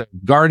 if it's a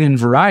garden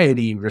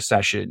variety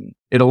recession,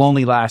 it'll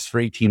only last for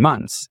 18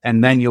 months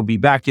and then you'll be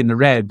back in the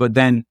red. But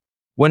then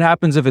what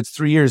happens if it's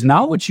 3 years?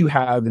 Now what you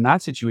have in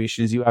that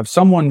situation is you have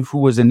someone who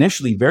was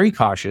initially very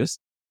cautious,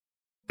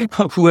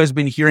 who has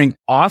been hearing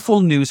awful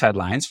news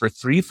headlines for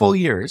 3 full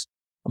years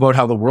about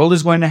how the world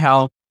is going to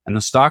hell and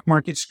the stock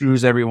market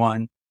screws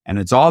everyone and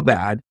it's all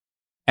bad.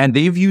 And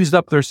they've used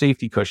up their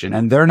safety cushion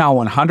and they're now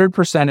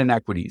 100% in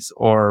equities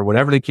or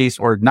whatever the case,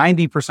 or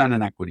 90%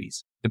 in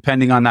equities,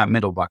 depending on that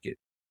middle bucket.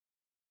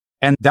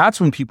 And that's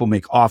when people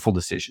make awful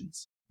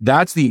decisions.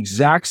 That's the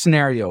exact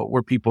scenario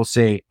where people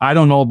say, I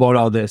don't know about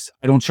all this.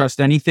 I don't trust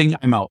anything.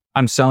 I'm out.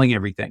 I'm selling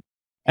everything.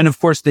 And of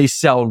course, they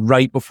sell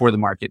right before the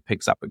market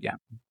picks up again.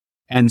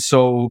 And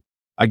so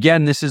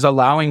again, this is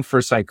allowing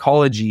for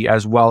psychology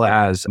as well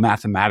as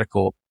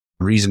mathematical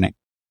reasoning.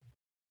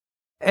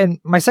 And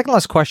my second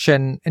last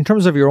question, in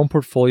terms of your own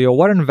portfolio,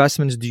 what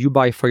investments do you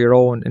buy for your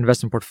own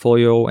investment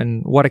portfolio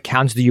and what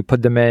accounts do you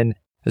put them in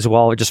as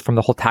well, just from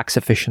the whole tax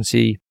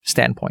efficiency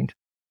standpoint?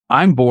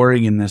 I'm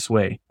boring in this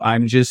way.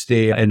 I'm just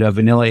a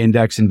vanilla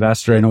index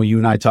investor. I know you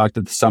and I talked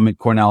at the summit,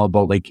 Cornell,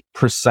 about like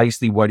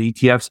precisely what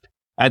ETFs.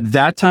 At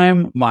that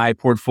time, my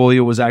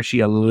portfolio was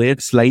actually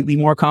slightly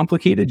more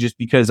complicated just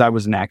because I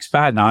was an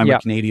expat. Now I'm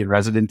a Canadian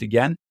resident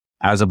again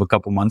as of a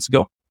couple months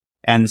ago.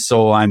 And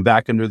so I'm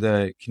back under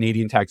the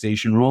Canadian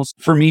taxation rules.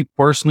 For me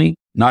personally,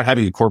 not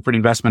having a corporate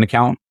investment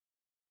account,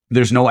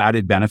 there's no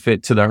added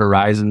benefit to the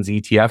Horizons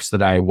ETFs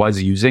that I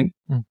was using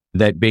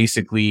that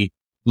basically,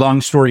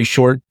 long story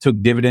short, took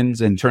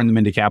dividends and turned them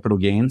into capital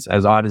gains,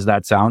 as odd as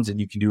that sounds. And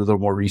you can do a little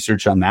more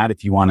research on that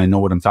if you want to know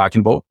what I'm talking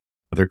about.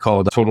 They're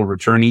called total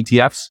return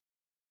ETFs.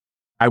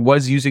 I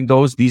was using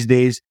those. These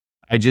days,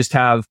 I just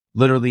have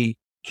literally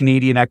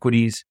Canadian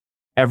equities,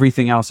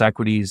 everything else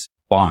equities,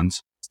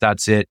 bonds.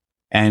 That's it.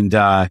 And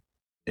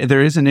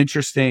there is an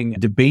interesting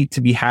debate to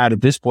be had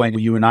at this point.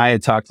 You and I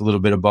had talked a little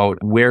bit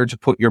about where to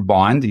put your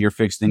bond, your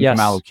fixed income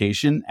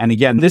allocation. And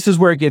again, this is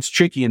where it gets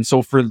tricky. And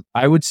so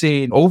I would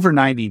say over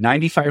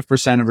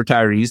 95% of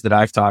retirees that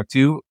I've talked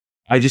to,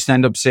 I just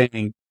end up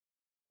saying,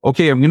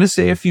 okay, I'm going to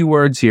say a few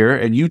words here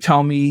and you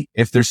tell me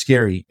if they're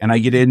scary. And I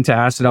get into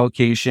asset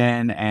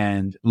allocation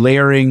and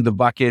layering the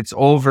buckets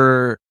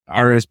over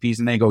RSPs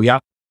and they go, yeah,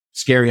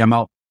 scary. I'm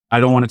out. I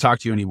don't want to talk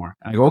to you anymore.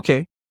 And I go,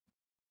 okay.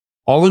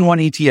 All in one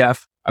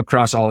ETF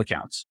across all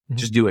accounts.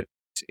 Just do it.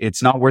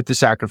 It's not worth the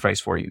sacrifice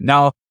for you.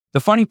 Now,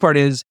 the funny part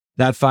is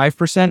that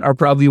 5% are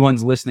probably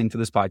ones listening to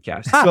this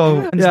podcast.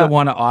 So that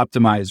want to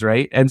optimize,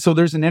 right? And so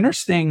there's an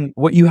interesting,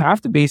 what you have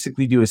to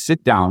basically do is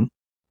sit down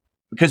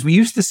because we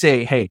used to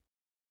say, hey,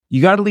 you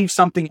got to leave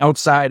something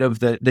outside of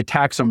the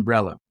tax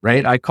umbrella,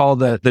 right? I call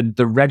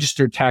the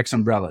registered tax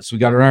umbrella. So we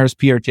got our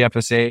RSP or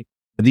TFSA.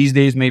 These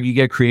days, maybe you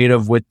get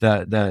creative with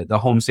the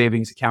home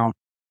savings account.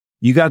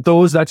 You got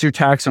those, that's your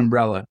tax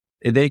umbrella.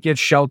 They get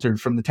sheltered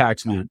from the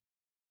tax man.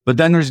 But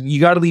then you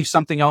got to leave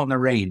something out in the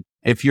rain.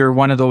 If you're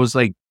one of those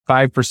like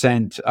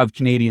 5% of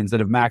Canadians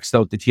that have maxed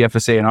out the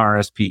TFSA and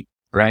RSP,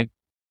 right?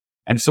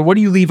 And so what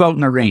do you leave out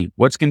in the rain?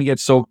 What's going to get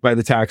soaked by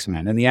the tax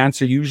man? And the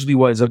answer usually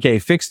was, okay,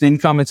 fixed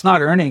income, it's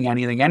not earning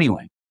anything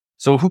anyway.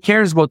 So who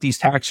cares about these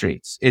tax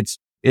rates?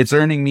 It's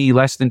earning me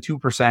less than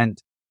 2%.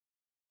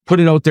 Put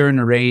it out there in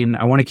the rain.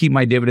 I want to keep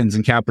my dividends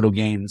and capital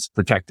gains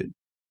protected.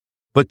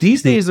 But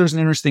these days, there's an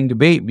interesting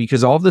debate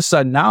because all of a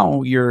sudden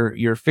now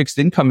your fixed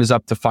income is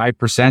up to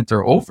 5%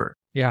 or over.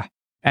 Yeah.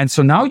 And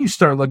so now you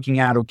start looking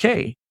at,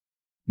 okay,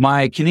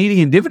 my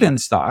Canadian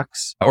dividend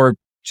stocks, or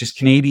just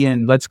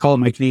Canadian, let's call it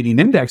my Canadian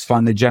index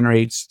fund that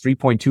generates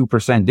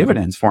 3.2%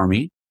 dividends for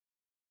me.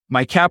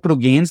 My capital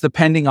gains,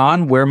 depending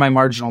on where my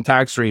marginal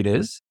tax rate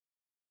is,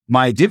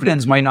 my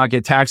dividends might not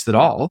get taxed at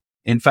all.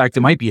 In fact,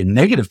 it might be a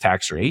negative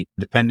tax rate,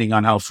 depending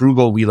on how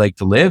frugal we like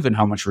to live and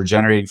how much we're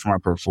generating from our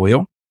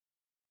portfolio.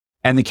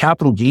 And the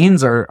capital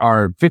gains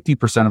are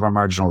 50% of our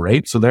marginal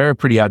rate. So they're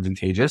pretty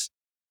advantageous.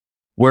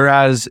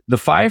 Whereas the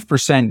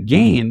 5%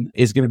 gain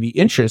is going to be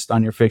interest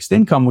on your fixed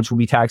income, which will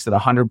be taxed at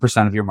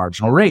 100% of your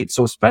marginal rate.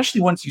 So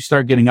especially once you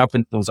start getting up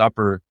into those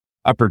upper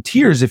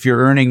tiers, if you're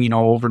earning,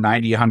 over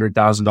 $90,000,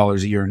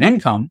 $100,000 a year in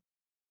income,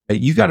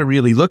 you got to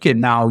really look at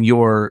now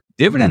your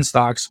dividend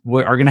stocks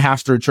are going to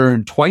have to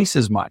return twice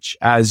as much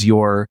as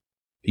your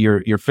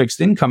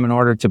fixed income in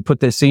order to put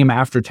the same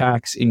after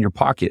tax in your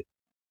pocket.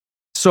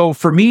 So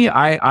for me,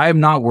 I'm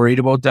not worried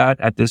about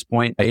that at this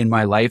point in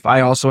my life.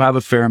 I also have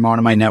a fair amount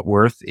of my net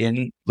worth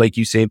in, like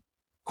you say,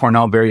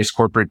 Cornell, various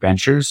corporate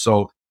ventures.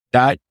 So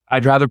that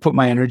I'd rather put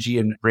my energy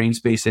and brain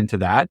space into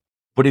that.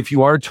 But if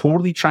you are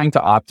totally trying to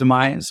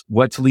optimize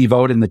what to leave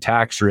out in the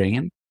tax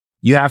reign,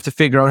 you have to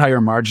figure out how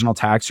your marginal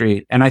tax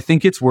rate. And I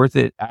think it's worth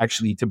it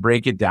actually to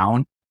break it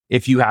down.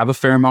 If you have a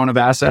fair amount of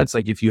assets,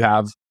 like if you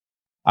have,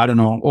 I don't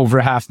know, over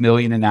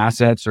 $500,000 in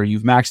assets, or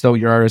you've maxed out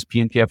your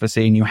RSP and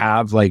TFSA and you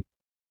have like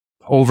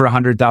over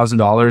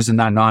 $100,000 in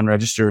that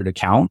non-registered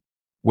account,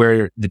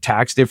 where the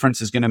tax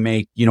difference is going to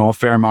make, a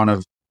fair amount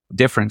of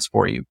difference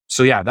for you.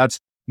 So yeah, that's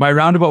my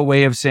roundabout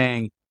way of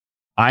saying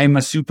I'm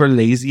a super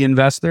lazy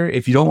investor.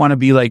 If you don't want to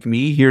be like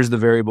me, here's the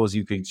variables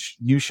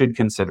you should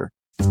consider.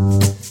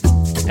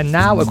 And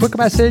now a quick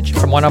message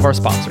from one of our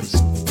sponsors.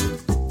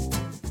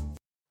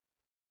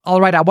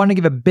 All right, I want to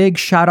give a big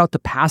shout out to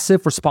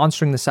Passive for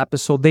sponsoring this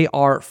episode. They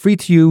are free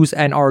to use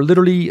and are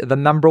literally the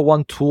number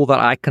one tool that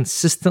I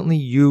consistently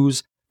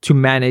use to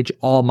manage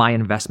all my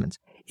investments.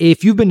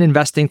 If you've been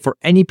investing for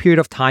any period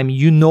of time,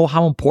 you know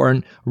how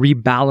important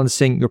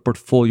rebalancing your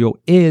portfolio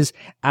is,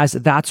 as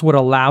that's what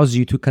allows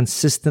you to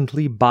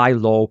consistently buy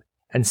low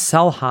and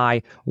sell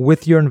high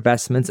with your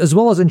investments, as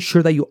well as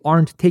ensure that you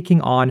aren't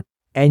taking on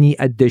any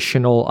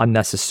additional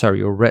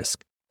unnecessary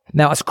risk.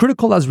 Now, as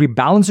critical as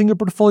rebalancing your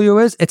portfolio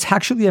is, it's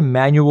actually a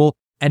manual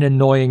and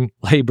annoying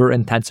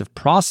labor-intensive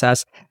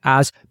process,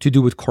 as to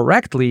do it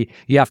correctly,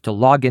 you have to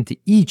log into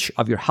each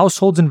of your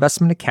household's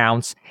investment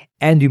accounts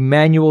and do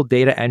manual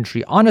data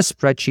entry on a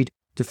spreadsheet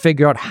to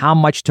figure out how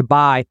much to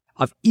buy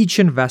of each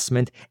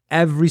investment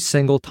every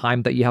single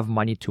time that you have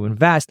money to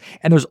invest.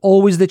 And there's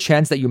always the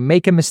chance that you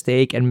make a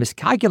mistake and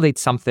miscalculate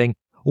something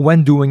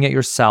when doing it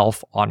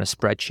yourself on a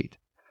spreadsheet.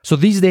 So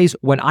these days,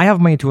 when I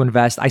have money to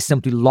invest, I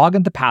simply log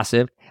into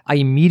Passive. I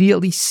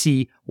immediately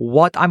see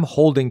what I'm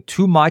holding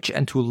too much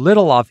and too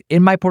little of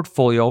in my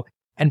portfolio,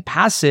 and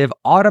Passive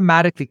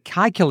automatically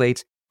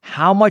calculates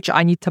how much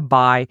I need to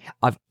buy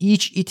of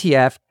each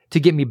ETF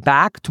to get me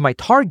back to my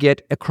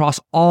target across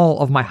all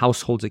of my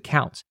household's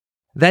accounts.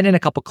 Then in a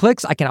couple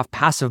clicks, I can have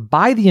Passive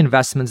buy the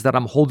investments that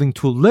I'm holding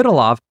too little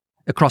of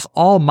across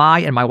all my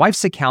and my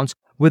wife's accounts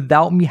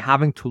without me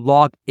having to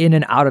log in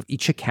and out of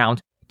each account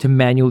to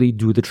manually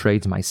do the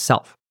trades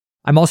myself.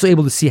 I'm also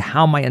able to see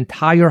how my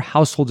entire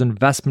household's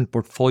investment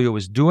portfolio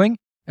is doing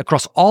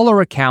across all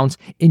our accounts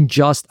in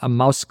just a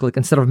mouse click,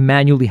 instead of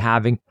manually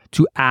having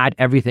to add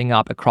everything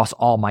up across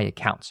all my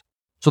accounts.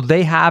 So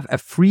they have a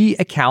free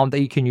account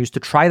that you can use to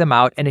try them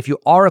out. And if you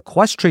are a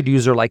Questrade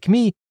user like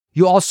me,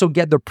 you also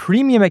get their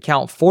premium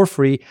account for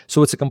free.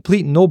 So it's a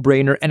complete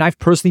no-brainer. And I've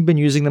personally been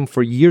using them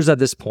for years at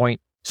this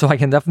point. So I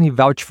can definitely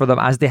vouch for them,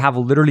 as they have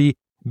literally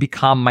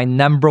become my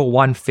number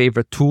one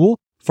favorite tool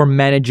for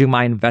managing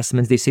my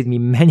investments. They save me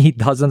many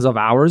dozens of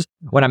hours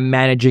when I'm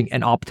managing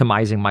and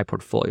optimizing my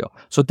portfolio.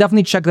 So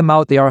definitely check them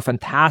out. They are a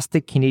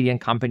fantastic Canadian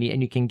company,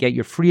 and you can get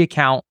your free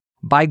account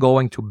by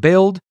going to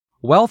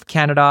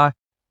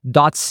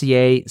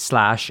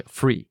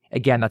buildwealthcanada.ca/free.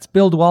 Again, that's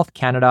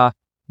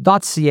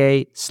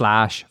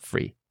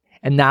buildwealthcanada.ca/free.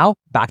 And now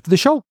back to the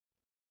show.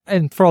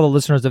 And for all the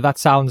listeners, if that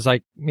sounds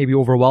like maybe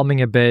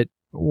overwhelming a bit,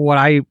 what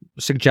I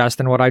suggest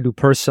and what I do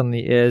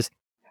personally is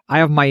I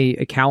have my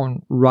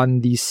accountant run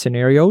these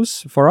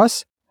scenarios for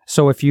us.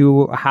 So if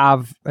you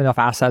have enough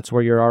assets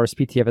where your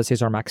RSP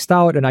TFSAs are maxed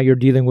out, and now you're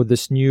dealing with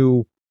this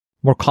new,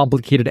 more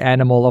complicated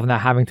animal of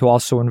not having to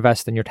also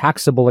invest in your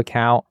taxable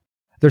account,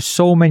 there's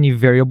so many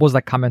variables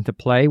that come into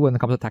play when it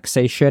comes to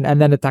taxation. And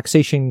then the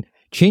taxation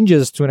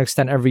changes to an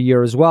extent every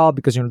year as well,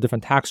 because,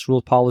 different tax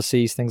rules,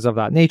 policies, things of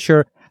that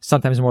nature,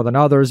 sometimes more than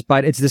others.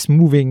 But it's this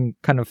moving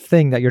kind of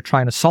thing that you're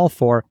trying to solve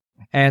for.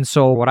 And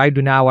so what I do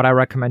now, what I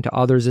recommend to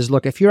others is,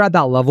 look, if you're at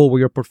that level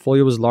where your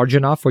portfolio is large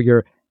enough, where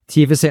your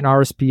TFSA and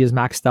RSP is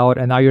maxed out,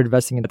 and now you're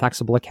investing in the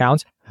taxable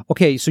accounts,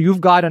 okay, so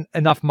you've got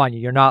enough money.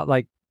 You're not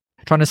like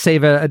trying to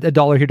save a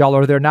dollar here,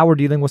 dollar there. Now we're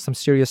dealing with some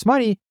serious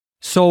money.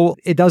 So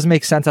it does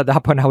make sense at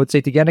that point, I would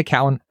say, to get an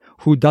accountant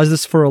who does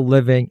this for a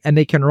living, and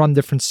they can run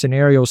different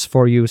scenarios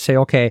for you. Say,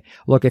 okay,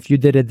 look, if you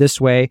did it this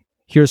way,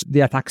 here's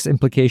the tax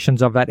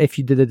implications of that. If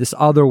you did it this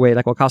other way,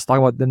 like what Kyle's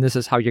talking about, then this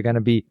is how you're going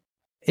to be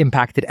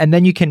impacted. And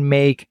then you can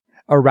make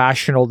a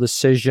rational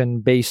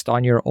decision based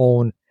on your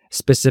own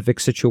specific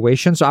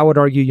situation. So I would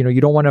argue, you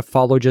don't want to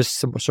follow just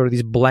some sort of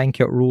these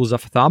blanket rules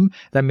of thumb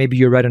that maybe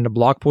you read in a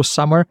blog post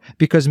somewhere,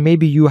 because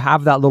maybe you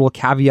have that little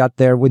caveat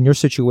there with your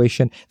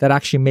situation that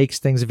actually makes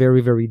things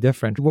very, very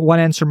different. One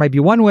answer might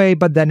be one way,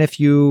 but then if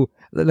you,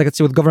 like let's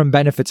say with government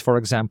benefits, for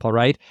example,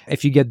 right?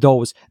 If you get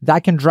those,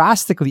 that can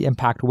drastically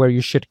impact where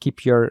you should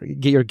get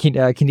your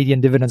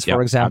Canadian dividends,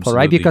 for example,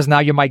 right? Because now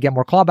you might get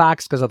more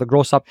clawbacks because of the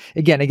gross up.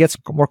 Again, it gets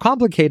more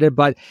complicated,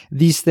 but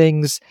these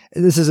things,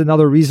 this is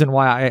another reason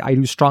why I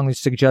do strongly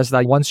suggest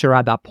that once you're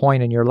at that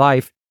point in your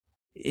life,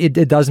 it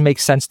does make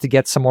sense to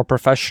get some more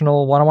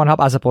professional one-on-one help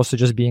as opposed to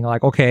just being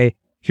like, okay,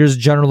 here's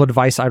general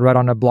advice I read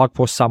on a blog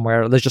post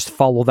somewhere. Let's just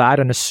follow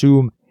that and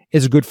assume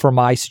it's good for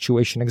my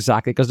situation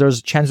exactly, because there's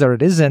a chance that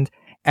it isn't.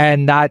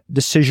 And that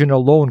decision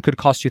alone could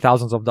cost you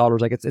thousands of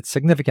dollars. Like it's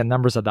significant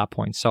numbers at that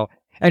point. So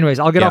anyways,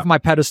 I'll get off my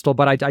pedestal,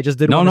 but I just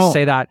didn't want to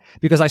say that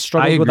because I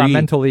struggled with that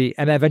mentally.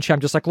 And eventually I'm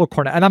just like, look,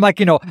 Cornell. And I'm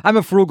like, I'm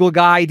a frugal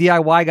guy,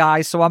 DIY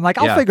guy. So I'm like,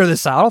 I'll figure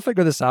this out.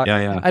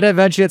 And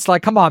eventually it's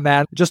like, come on,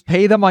 man, just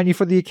pay the money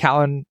for the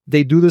accountant.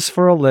 They do this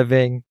for a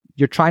living.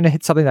 You're trying to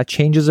hit something that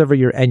changes every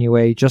year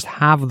anyway. Just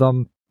have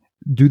them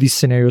do these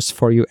scenarios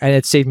for you. And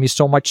it saved me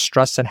so much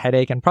stress and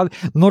headache. And probably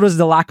notice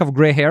the lack of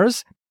gray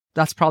hairs.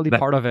 That's probably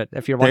part of it.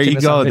 If you're watching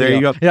this on video. There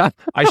you go. Yeah.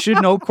 I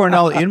should know,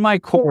 Cornell, in my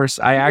course,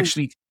 I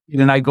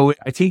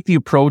take the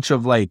approach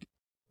of like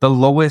the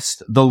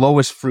lowest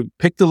fruit.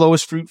 Pick the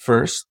lowest fruit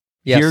first.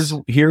 Yes.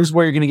 Here's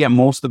where you're going to get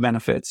most of the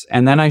benefits.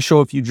 And then I show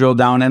if you drill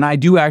down, and I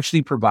do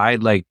actually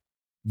provide like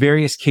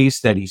various case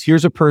studies.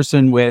 Here's a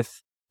person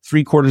with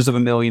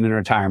 $750,000 in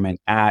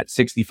retirement at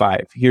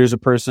 65. Here's a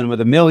person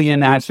with $1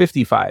 million at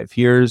 55.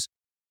 Here's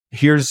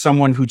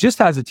someone who just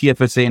has a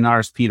TFSA and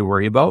RSP to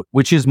worry about,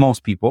 which is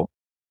most people.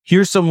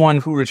 Here's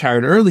someone who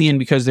retired early, and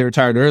because they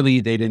retired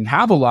early, they didn't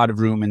have a lot of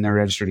room in their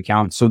registered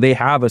account. So they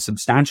have a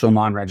substantial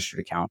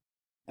non-registered account.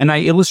 And I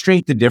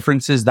illustrate the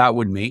differences that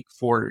would make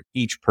for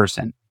each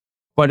person.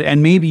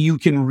 And maybe you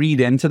can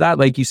read into that.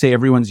 Like you say,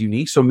 everyone's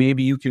unique. So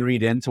maybe you can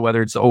read into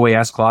whether it's the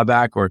OAS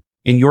clawback, or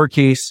in your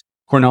case,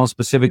 Cornell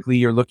specifically,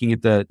 you're looking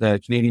at the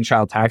Canadian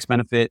Child Tax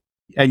Benefit,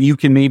 and you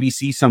can maybe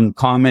see some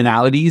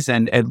commonalities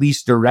and at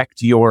least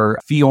direct your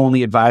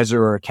fee-only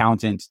advisor or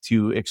accountant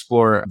to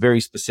explore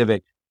very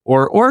specific.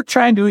 Or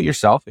try and do it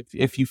yourself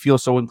if you feel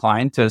so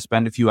inclined to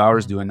spend a few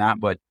hours doing that.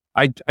 But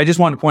I just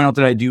want to point out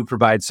that I do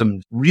provide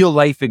some real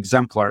life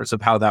exemplars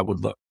of how that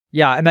would look.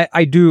 Yeah, and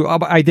I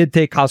did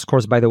take Kyle's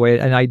course, by the way,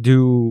 and I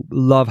do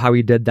love how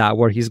he did that,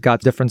 where he's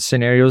got different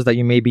scenarios that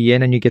you may be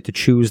in, and you get to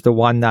choose the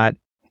one that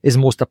is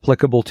most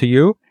applicable to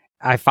you.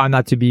 I found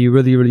that to be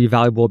really, really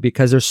valuable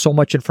because there's so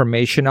much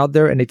information out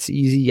there, and it's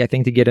easy, I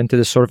think, to get into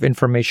this sort of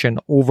information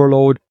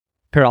overload,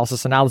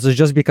 paralysis analysis,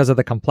 just because of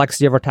the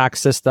complexity of our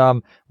tax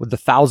system with the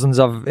thousands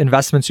of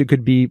investments you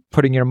could be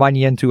putting your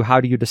money into.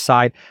 How do you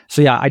decide?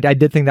 So yeah, I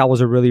did think that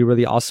was a really,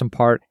 really awesome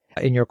part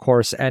in your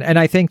course. And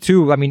I think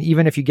too, I mean,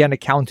 even if you get an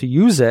accountant to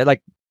use it,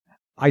 like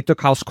I took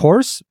Kyle's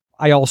course,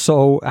 I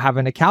also have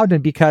an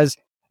accountant, because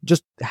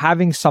just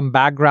having some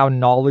background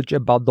knowledge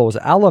about those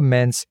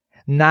elements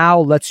now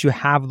lets you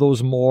have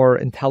those more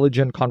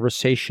intelligent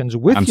conversations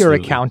with your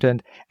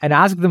accountant and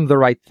ask them the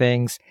right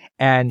things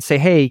and say,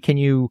 hey, can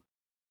you,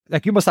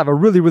 like, you must have a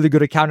really, really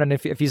good accountant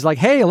if he's like,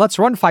 hey, let's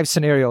run 5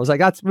 scenarios. Like,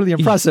 that's really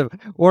impressive.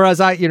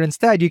 Whereas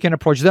instead, you can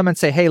approach them and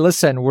say, hey,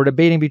 listen, we're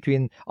debating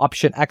between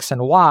option X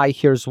and Y.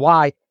 Here's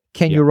why.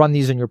 Can you run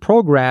these in your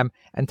program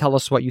and tell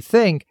us what you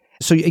think?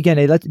 So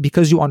again,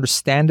 because you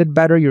understand it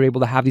better, you're able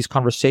to have these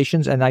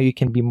conversations, and now you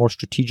can be more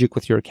strategic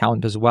with your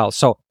accountant as well.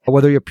 So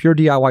whether you're pure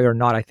DIY or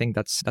not, I think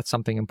that's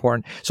something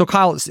important. So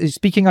Kyle,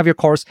 speaking of your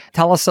course,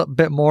 tell us a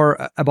bit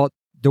more about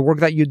the work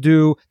that you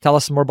do. Tell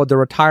us more about the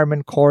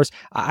retirement course.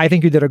 I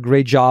think you did a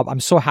great job.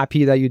 I'm so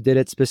happy that you did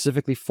it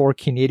specifically for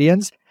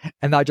Canadians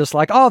and not just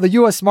like, oh, the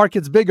US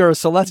market's bigger,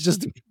 so let's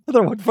just do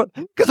another one.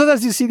 Because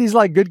sometimes you see these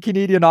like good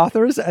Canadian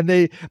authors and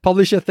they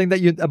publish a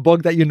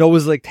book that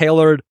is like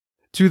tailored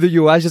to the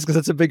US just because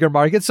it's a bigger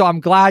market. So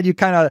I'm glad you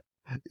kind of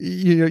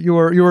you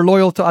were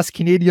loyal to us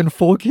Canadian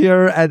folk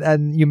here,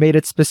 and you made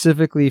it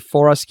specifically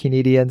for us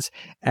Canadians.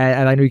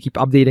 And I know you keep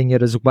updating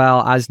it as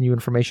well as new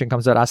information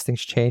comes out, as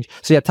things change.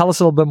 So yeah, tell us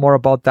a little bit more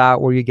about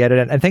that, where you get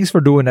it, and thanks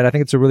for doing it. I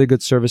think it's a really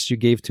good service you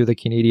gave to the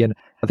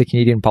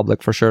Canadian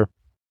public for sure.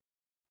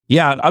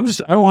 Yeah,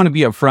 I want to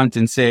be upfront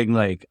in saying,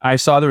 like, I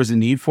saw there was a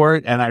need for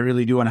it and I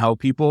really do want to help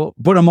people,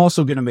 but I'm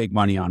also going to make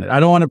money on it. I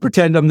don't want to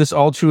pretend I'm this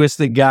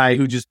altruistic guy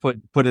who just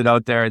put it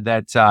out there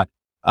that,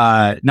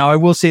 now I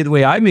will say the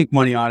way I make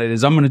money on it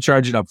is I'm going to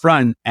charge it up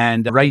front.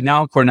 And right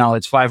now, Cornell,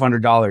 it's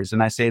 $500.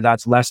 And I say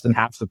that's less than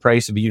half the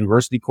price of a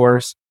university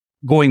course.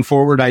 Going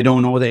forward, I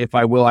don't know that if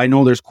I will. I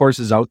know there's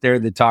courses out there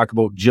that talk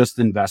about just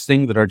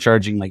investing that are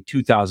charging like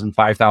 $2,000,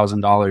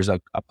 $5,000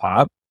 a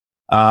pop.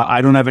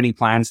 I don't have any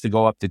plans to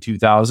go up to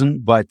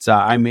 2,000, but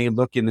I may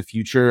look in the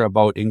future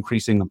about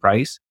increasing the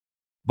price.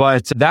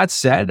 But that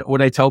said, what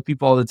I tell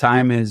people all the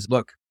time is,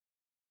 look,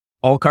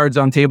 all cards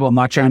on table. I'm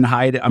not trying to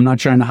hide it. I'm not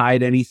trying to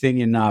hide anything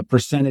in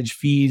percentage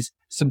fees,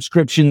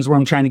 subscriptions where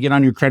I'm trying to get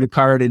on your credit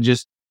card and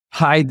just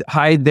hide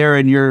there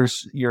in your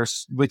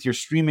with your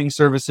streaming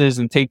services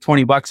and take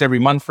 $20 every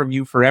month from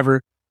you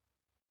forever.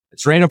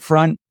 It's right up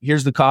front.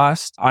 Here's the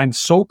cost. I'm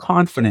so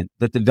confident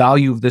that the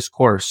value of this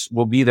course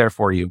will be there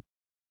for you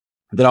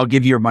that I'll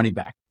give you your money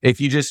back.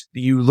 If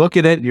you look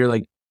at it and you're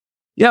like,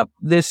 yep,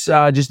 this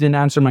just didn't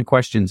answer my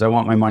questions. I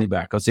want my money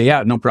back. I'll say,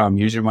 yeah, no problem.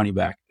 Here's your money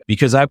back.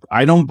 Because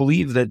I don't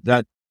believe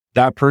that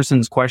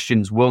person's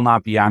questions will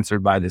not be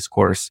answered by this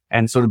course.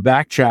 And so to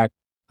backtrack,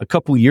 a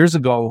couple of years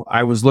ago,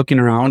 I was looking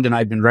around and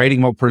I'd been writing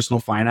about personal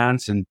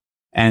finance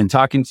and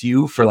talking to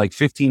you for like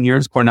 15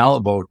 years, Cornell,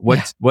 about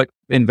what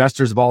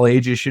investors of all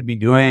ages should be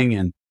doing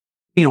and,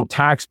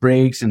 tax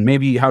breaks and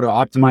maybe how to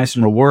optimize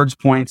some rewards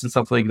points and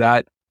stuff like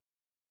that.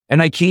 And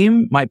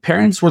my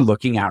parents were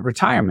looking at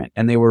retirement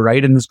and they were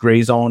right in this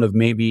gray zone of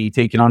maybe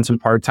taking on some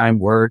part-time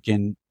work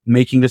and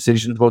making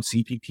decisions about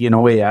CPP and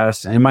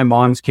OAS. And in my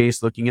mom's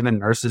case, looking at a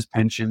nurse's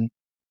pension.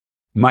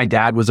 My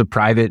dad was a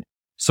private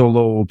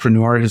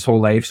solopreneur his whole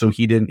life, so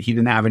he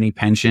didn't have any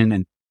pension,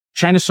 and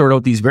trying to sort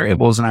out these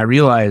variables. And I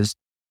realized,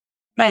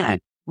 man,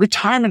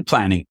 retirement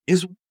planning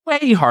is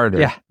way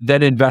harder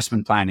than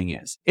investment planning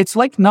is. It's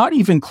like not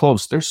even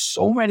close. There's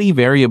so many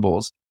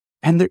variables.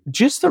 And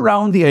just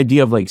around the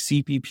idea of like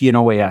CPP and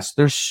OAS,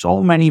 there's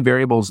so many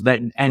variables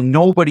and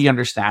nobody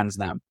understands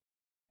them.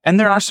 And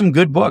there are some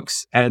good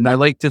books, and I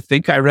like to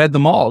think I read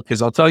them all,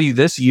 because I'll tell you,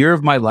 this year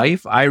of my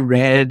life, I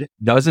read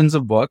dozens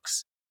of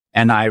books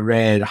and I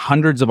read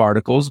hundreds of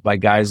articles by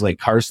guys like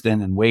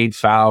Karsten and Wade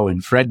Pfau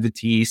and Fred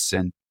Vitisse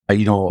and,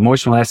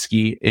 Moshe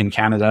Molesky in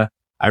Canada.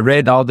 I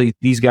read all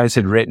these guys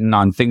had written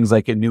on things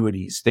like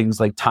annuities, things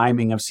like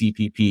timing of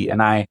CPP.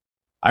 And I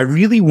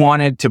really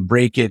wanted to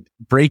break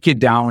it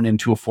down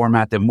into a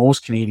format that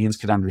most Canadians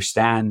could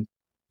understand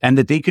and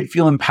that they could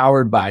feel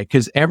empowered by.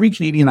 Because every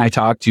Canadian I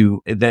talk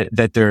to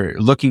that they're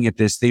looking at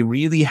this, they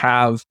really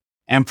have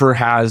emperor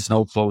has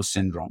no clothes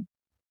syndrome.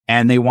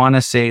 And they want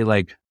to say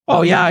like,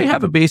 oh yeah, I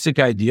have a basic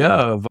idea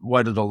of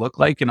what it'll look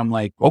like. And I'm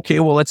like, okay,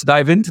 well, let's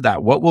dive into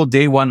that. What will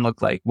day one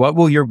look like? What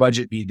will your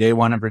budget be day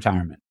one of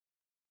retirement?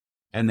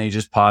 And they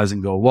just pause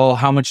and go, well,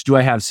 how much do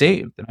I have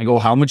saved? And I go,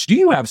 how much do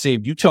you have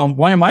saved? You tell them,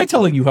 why am I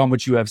telling you how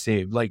much you have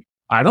saved? Like,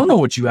 I don't know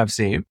what you have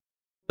saved.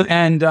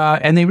 And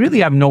they really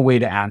have no way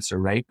to answer,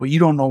 right? But you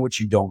don't know what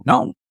you don't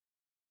know.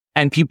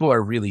 And people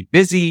are really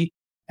busy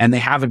and they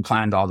haven't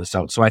planned all this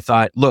out. So I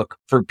thought, look,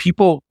 for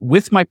people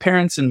with my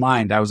parents in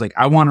mind, I was like,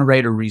 I want to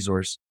write a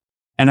resource.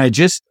 And I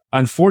just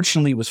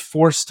unfortunately was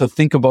forced to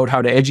think about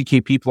how to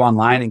educate people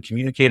online and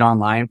communicate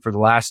online for the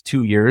last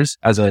 2 years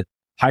as a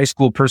high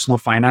school personal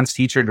finance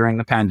teacher during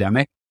the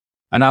pandemic.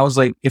 And I was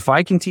like, if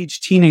I can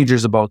teach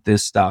teenagers about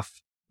this stuff,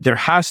 there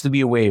has to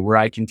be a way where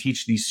I can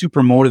teach these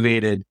super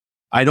motivated.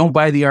 I don't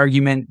buy the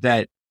argument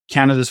that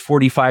Canada's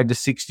 45 to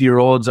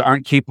 60-year-olds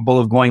aren't capable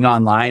of going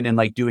online and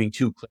like doing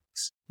 2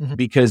 clicks. Mm-hmm.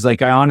 Because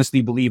like, I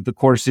honestly believe the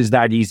course is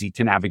that easy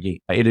to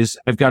navigate. It is.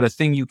 I've got a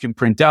thing you can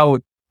print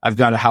out. I've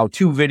got a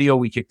how-to video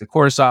we kick the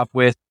course off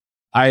with.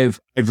 I've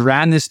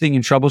ran this thing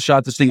and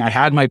troubleshot this thing. I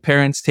had my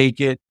parents take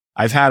it.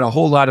 I've had a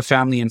whole lot of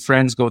family and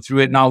friends go through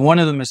it. Now, one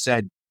of them has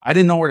said, I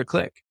didn't know where to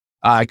click.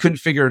 I couldn't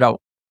figure it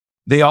out.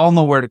 They all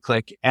know where to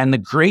click. And the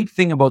great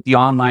thing about the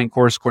online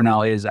course,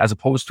 Cornell, is as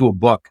opposed to a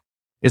book,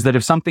 is that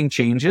if something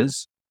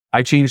changes,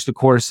 I change the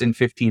course in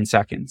 15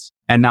 seconds.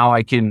 And now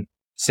I can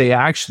say,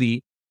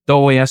 actually, the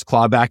OAS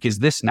clawback is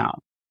this now.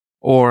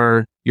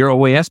 Or your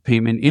OAS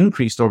payment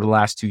increased over the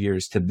last 2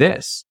 years to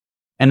this.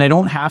 And I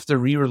don't have to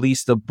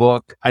re-release the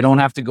book. I don't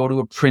have to go to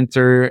a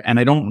printer, and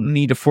I don't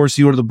need to force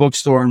you to the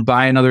bookstore and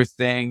buy another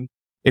thing.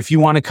 If you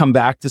want to come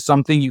back to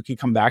something, you can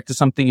come back to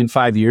something in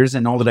 5 years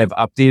and know that I've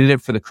updated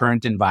it for the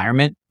current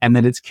environment and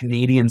that it's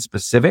Canadian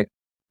specific.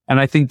 And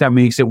I think that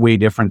makes it way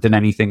different than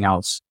anything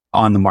else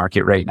on the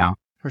market right now.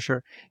 For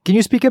sure. Can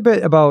you speak a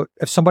bit about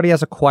if somebody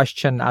has a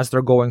question as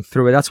they're going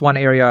through it? That's one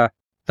area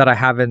that I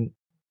haven't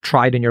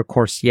tried in your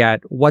course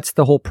yet. What's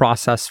the whole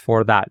process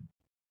for that?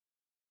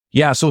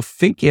 Yeah, so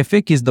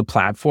Thinkific is the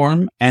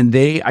platform, and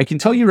I can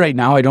tell you right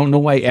now, I don't know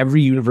why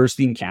every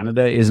university in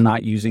Canada is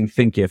not using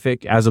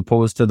Thinkific as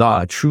opposed to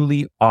the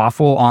truly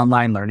awful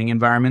online learning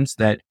environments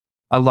that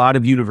a lot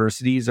of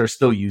universities are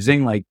still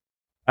using. Like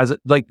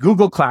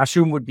Google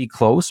Classroom would be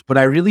close, but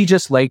I really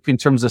just like, in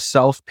terms of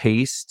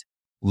self-paced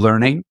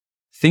learning,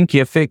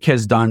 Thinkific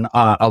has done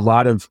a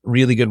lot of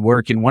really good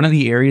work. And one of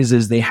the areas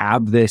is they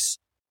have this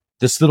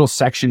little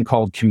section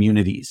called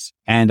communities.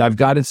 And I've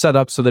got it set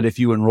up so that if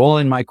you enroll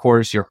in my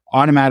course, you're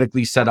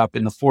automatically set up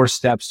in the 4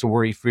 steps to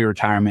worry-free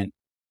retirement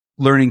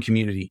learning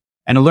community.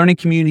 And a learning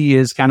community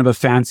is kind of a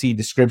fancy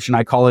description.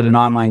 I call it an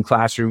online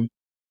classroom.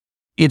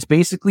 It's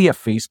basically a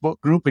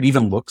Facebook group. It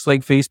even looks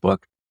like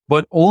Facebook,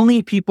 but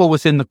only people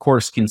within the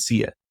course can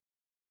see it.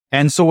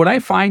 And so what I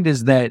find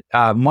is that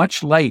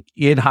much like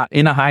in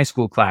a high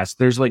school class,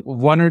 there's like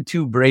 1 or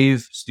 2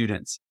 brave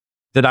students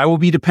that I will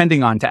be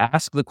depending on to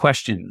ask the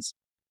questions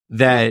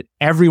that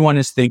everyone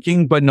is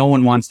thinking, but no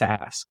one wants to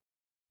ask.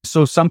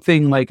 So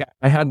something like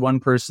I had one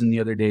person the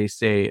other day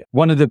say,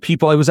 one of the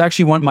people, it was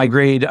actually my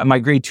grade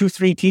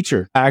 2-3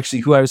 teacher, actually,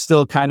 who I was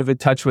still kind of in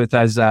touch with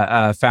as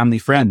a family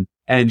friend.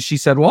 And she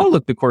said, well, I'll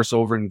look the course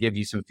over and give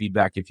you some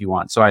feedback if you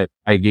want. So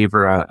I gave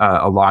her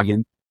a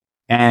login.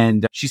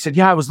 And she said,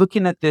 yeah, I was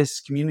looking at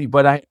this community,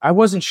 but I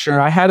wasn't sure.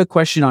 I had a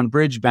question on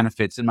bridge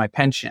benefits in my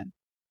pension.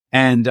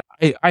 And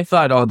I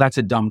thought, oh, that's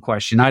a dumb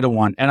question. I don't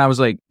want. And I was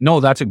like, no,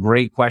 that's a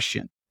great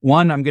question.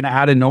 One, I'm going to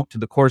add a note to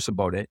the course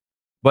about it.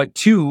 But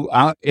two,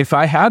 if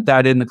I had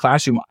that in the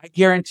classroom, I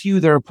guarantee you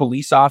there are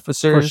police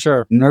officers, For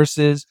sure.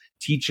 nurses,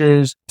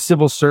 teachers,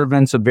 civil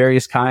servants of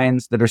various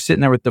kinds that are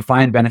sitting there with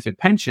defined benefit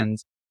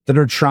pensions that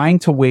are trying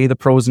to weigh the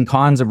pros and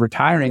cons of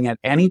retiring at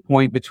any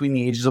point between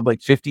the ages of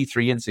like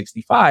 53 and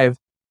 65.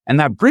 And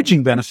that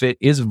bridging benefit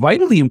is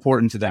vitally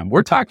important to them.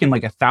 We're talking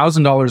like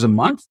 $1,000 a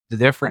month, the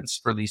difference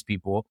for these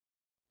people.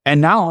 And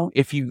now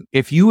if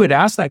you had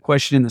asked that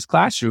question in this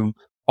classroom,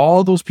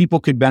 all those people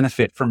could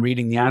benefit from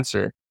reading the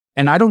answer.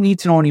 And I don't need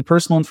to know any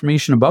personal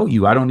information about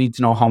you. I don't need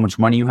to know how much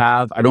money you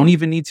have. I don't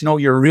even need to know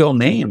your real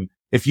name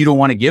if you don't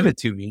want to give it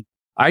to me.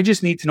 I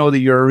just need to know that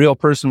you're a real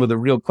person with a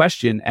real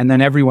question, and then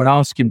everyone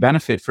else can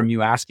benefit from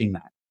you asking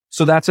that.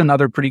 So that's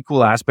another pretty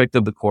cool aspect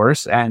of the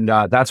course, and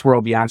that's where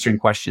I'll be answering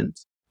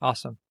questions.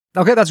 Awesome.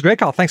 Okay, that's great,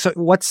 Kyle. Thanks. So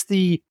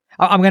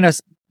I'm going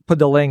to put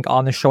the link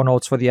on the show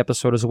notes for the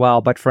episode as well,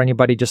 but for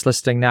anybody just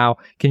listening now,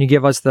 can you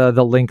give us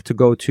the link to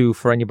go to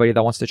for anybody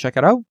that wants to check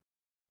it out?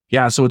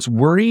 Yeah, so it's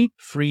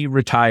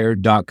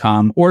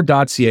worryfreeretire.com or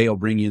 .ca. I'll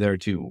bring you there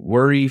too.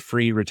 Worry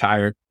Free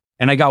Retire.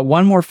 And I got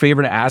one more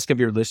favor to ask of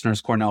your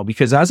listeners, Cornell,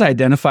 because as I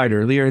identified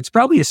earlier, it's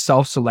probably a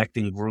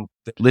self-selecting group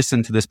that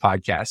listen to this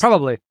podcast.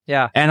 Probably,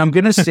 yeah. And I'm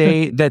going to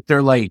say that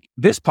they're like,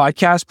 this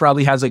podcast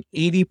probably has like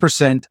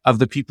 80% of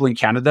the people in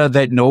Canada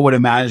that know what a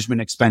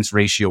management expense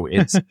ratio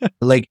is.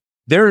 Like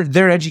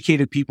they're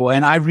educated people.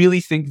 And I really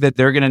think that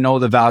they're going to know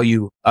the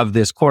value of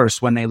this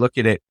course when they look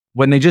at it.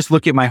 When they just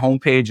look at my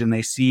homepage and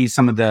they see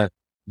some of the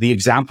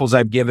examples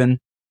I've given,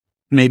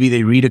 maybe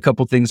they read a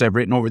couple things I've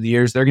written over the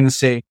years, they're going to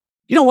say,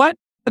 you know what?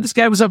 This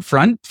guy was up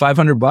front,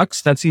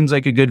 $500. That seems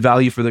like a good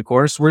value for the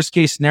course. Worst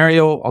case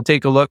scenario, I'll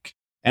take a look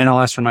and I'll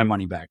ask for my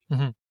money back.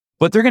 Mm-hmm.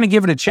 But they're going to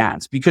give it a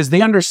chance because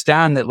they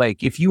understand that,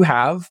 like, if you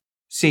have,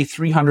 say,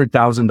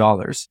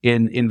 $300,000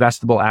 in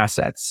investable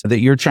assets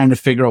that you're trying to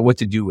figure out what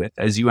to do with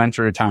as you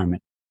enter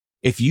retirement,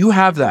 if you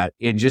have that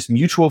in just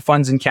mutual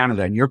funds in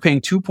Canada and you're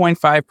paying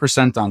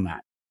 2.5% on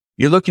that,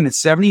 you're looking at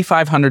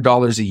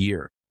 $7,500 a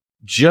year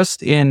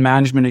just in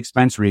management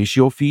expense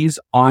ratio fees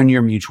on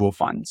your mutual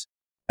funds.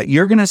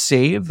 You're going to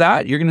save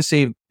that. You're going to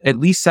save at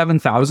least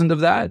 7,000 of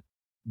that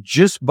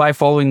just by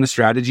following the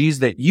strategies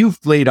that you've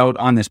laid out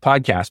on this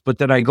podcast, but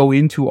that I go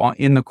into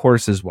in the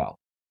course as well.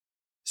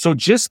 So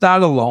just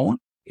that alone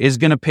is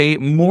going to pay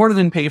more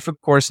than pay for the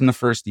course in the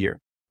first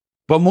year.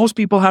 But most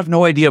people have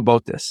no idea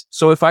about this.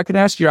 So if I could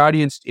ask your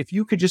audience, if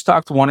you could just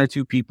talk to one or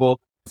two people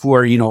who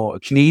are,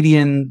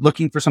 Canadian,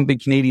 looking for something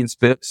Canadian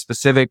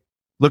specific,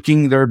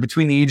 they're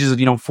between the ages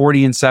of,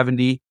 40 and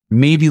 70,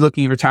 maybe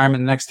looking at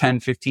retirement in the next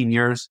 10, 15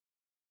 years.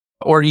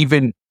 Or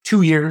even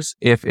 2 years,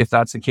 if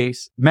that's the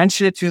case.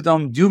 Mention it to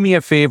them. Do me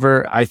a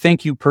favor. I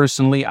thank you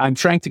personally. I'm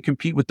trying to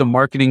compete with the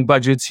marketing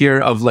budgets here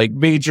of like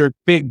major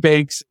big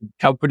banks,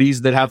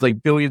 companies that have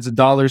like billions of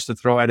dollars to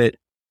throw at it.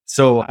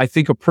 So I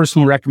think a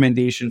personal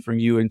recommendation from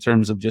you in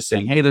terms of just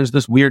saying, hey, there's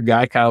this weird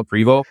guy, Kyle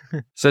Prevost,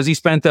 says he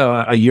spent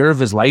a year of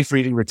his life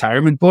reading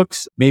retirement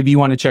books. Maybe you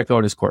want to check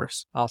out his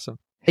course. Awesome.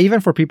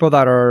 Even for people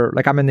that are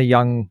like, I'm in the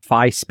young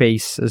FI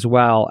space as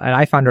well. And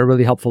I found it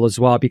really helpful as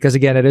well, because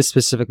again, it is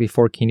specifically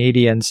for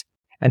Canadians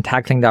and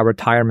tackling that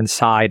retirement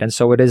side. And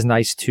so it is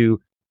nice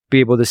to be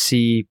able to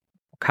see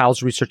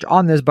Kyle's research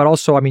on this, but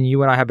also,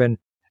 you and I have been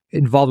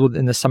involved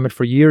in the summit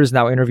for years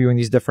now, interviewing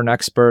these different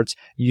experts.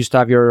 You used to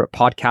have your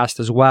podcast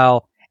as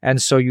well.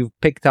 And so you've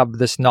picked up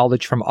this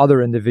knowledge from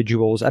other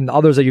individuals and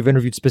others that you've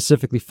interviewed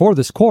specifically for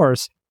this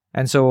course.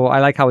 And so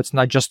I like how it's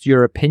not just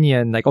your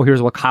opinion, like, oh, here's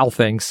what Kyle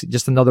thinks,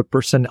 just another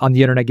person on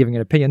the internet giving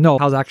an opinion. No,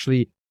 Kyle's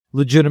actually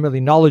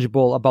legitimately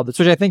knowledgeable about this,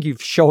 which I think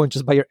you've shown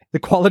just by the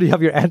quality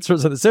of your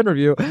answers in this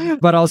interview.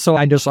 But also,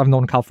 I've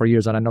known Kyle for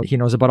years and I know he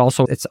knows it, but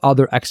also it's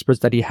other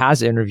experts that he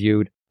has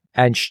interviewed.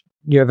 And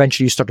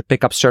eventually you start to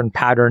pick up certain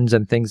patterns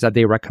and things that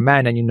they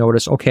recommend. And you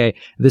notice, okay,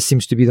 this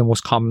seems to be the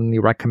most commonly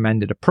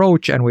recommended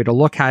approach and way to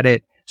look at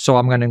it. So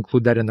I'm going to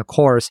include that in the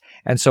course.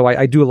 And so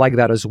I do like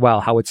that as well,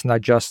 how it's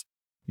not just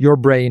your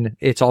brain,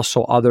 it's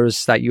also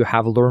others that you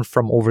have learned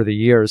from over the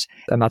years.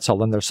 And that's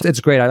all in there. So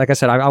it's great. Like I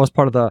said, I was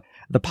part of the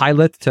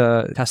pilot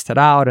to test it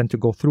out and to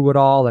go through it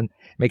all and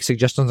make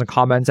suggestions and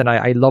comments. And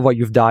I love what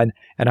you've done.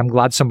 And I'm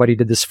glad somebody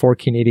did this for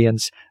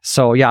Canadians.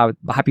 So yeah, I'm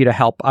happy to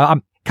help.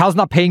 Kyle's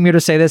not paying me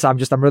to say this. I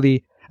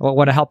really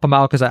want to help him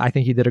out because I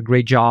think he did a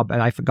great job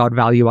and I got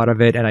value out of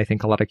it. And I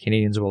think a lot of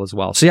Canadians will as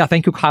well. So yeah,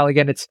 thank you, Kyle.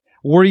 Again, it's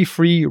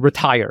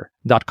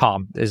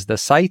worryfreeretire.com is the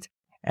site.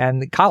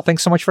 And Kyle,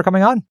 thanks so much for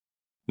coming on.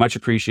 Much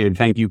appreciated.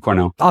 Thank you,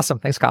 Cornell. Awesome.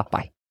 Thanks, Kyle.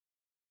 Bye.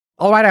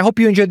 All right. I hope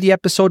you enjoyed the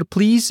episode.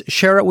 Please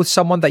share it with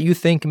someone that you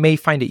think may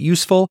find it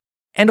useful.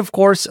 And of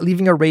course,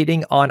 leaving a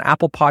rating on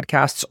Apple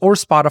Podcasts or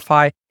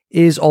Spotify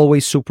is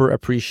always super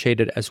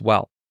appreciated as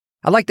well.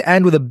 I'd like to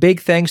end with a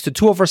big thanks to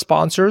two of our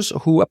sponsors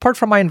who, apart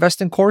from my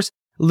investing course,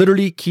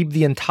 literally keep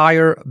the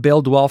entire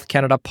Build Wealth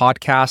Canada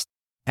podcast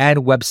and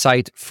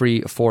website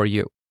free for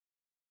you.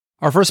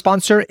 Our first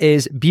sponsor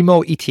is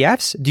BMO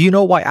ETFs. Do you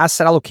know why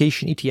asset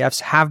allocation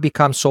ETFs have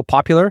become so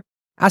popular?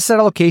 Asset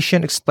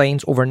allocation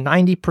explains over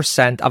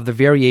 90% of the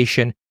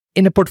variation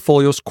in a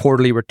portfolio's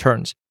quarterly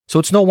returns. So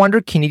it's no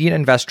wonder Canadian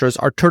investors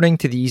are turning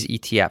to these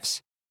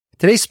ETFs.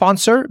 Today's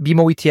sponsor,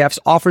 BMO ETFs,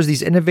 offers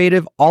these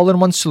innovative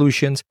all-in-one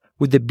solutions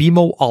with the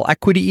BMO All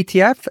Equity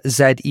ETF,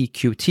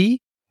 ZEQT,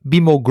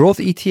 BMO Growth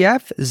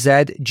ETF,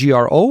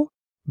 ZGRO,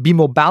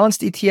 BMO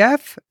Balanced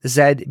ETF,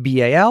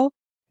 ZBAL,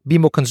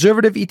 BMO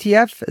Conservative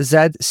ETF,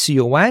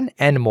 ZCON,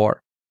 and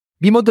more.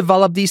 BMO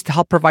developed these to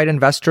help provide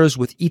investors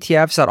with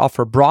ETFs that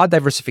offer broad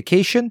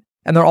diversification,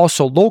 and they're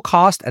also low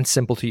cost and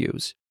simple to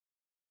use.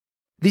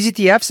 These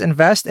ETFs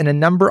invest in a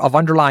number of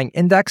underlying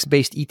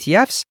index-based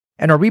ETFs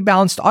and are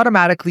rebalanced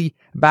automatically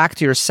back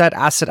to your set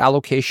asset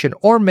allocation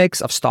or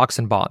mix of stocks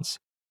and bonds.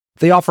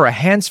 They offer a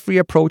hands-free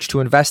approach to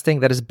investing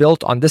that is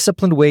built on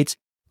disciplined weights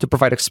to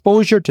provide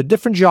exposure to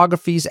different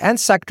geographies and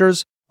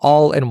sectors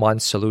all in one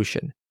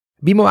solution.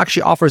 BMO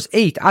actually offers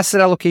 8 asset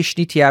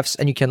allocation ETFs,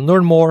 and you can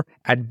learn more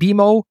at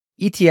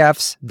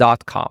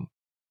bmoetfs.com.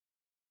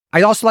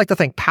 I'd also like to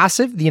thank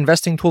Passive, the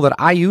investing tool that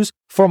I use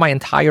for my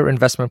entire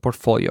investment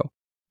portfolio.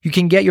 You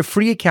can get your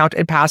free account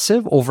in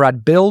Passive over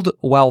at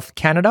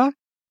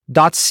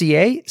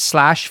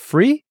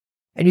buildwealthcanada.ca/free,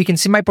 and you can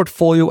see my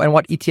portfolio and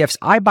what ETFs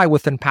I buy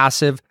within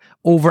Passive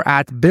over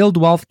at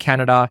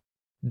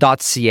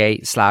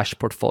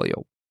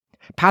buildwealthcanada.ca/portfolio.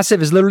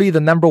 Passive is literally the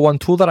number one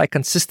tool that I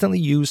consistently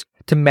use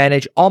to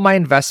manage all my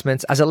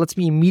investments, as it lets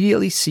me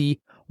immediately see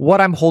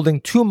what I'm holding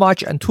too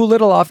much and too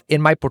little of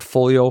in my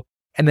portfolio,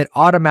 and it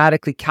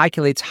automatically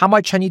calculates how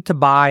much I need to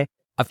buy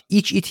of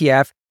each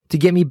ETF to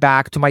get me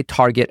back to my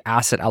target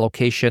asset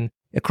allocation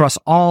across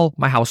all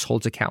my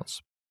household's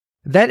accounts.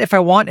 Then, if I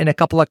want, in a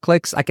couple of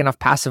clicks, I can have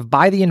Passive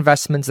buy the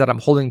investments that I'm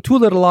holding too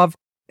little of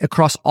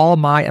across all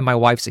my and my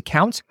wife's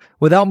accounts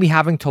without me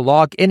having to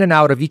log in and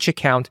out of each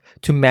account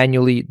to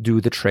manually do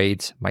the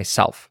trades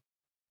myself.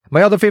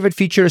 My other favorite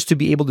feature is to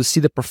be able to see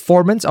the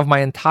performance of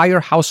my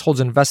entire household's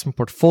investment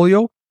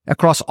portfolio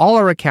across all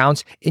our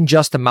accounts in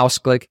just a mouse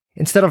click,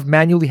 instead of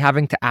manually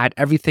having to add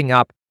everything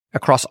up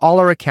across all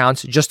our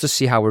accounts just to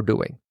see how we're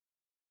doing.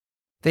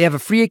 They have a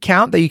free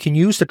account that you can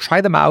use to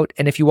try them out,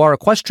 and if you are a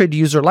Questrade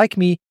user like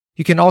me,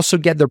 you can also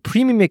get their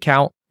premium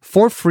account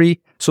for free,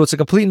 so it's a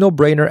complete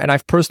no-brainer, and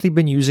I've personally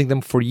been using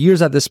them for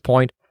years at this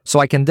point, so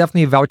I can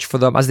definitely vouch for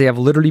them, as they have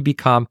literally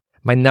become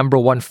my number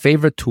one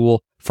favorite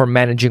tool for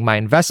managing my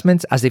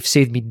investments, as they've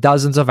saved me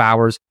dozens of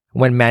hours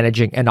when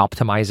managing and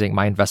optimizing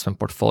my investment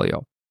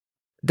portfolio.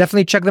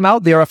 Definitely check them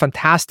out. They are a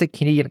fantastic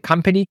Canadian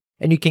company,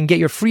 and you can get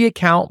your free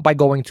account by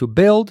going to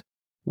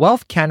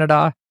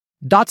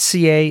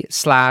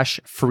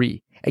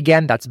buildwealthcanada.ca/free.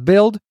 Again, that's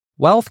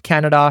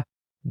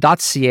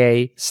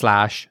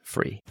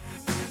buildwealthcanada.ca/free.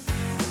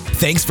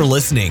 Thanks for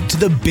listening to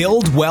the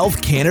Build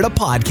Wealth Canada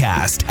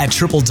podcast at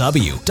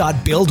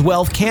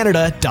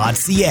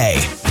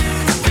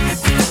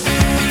www.buildwealthcanada.ca.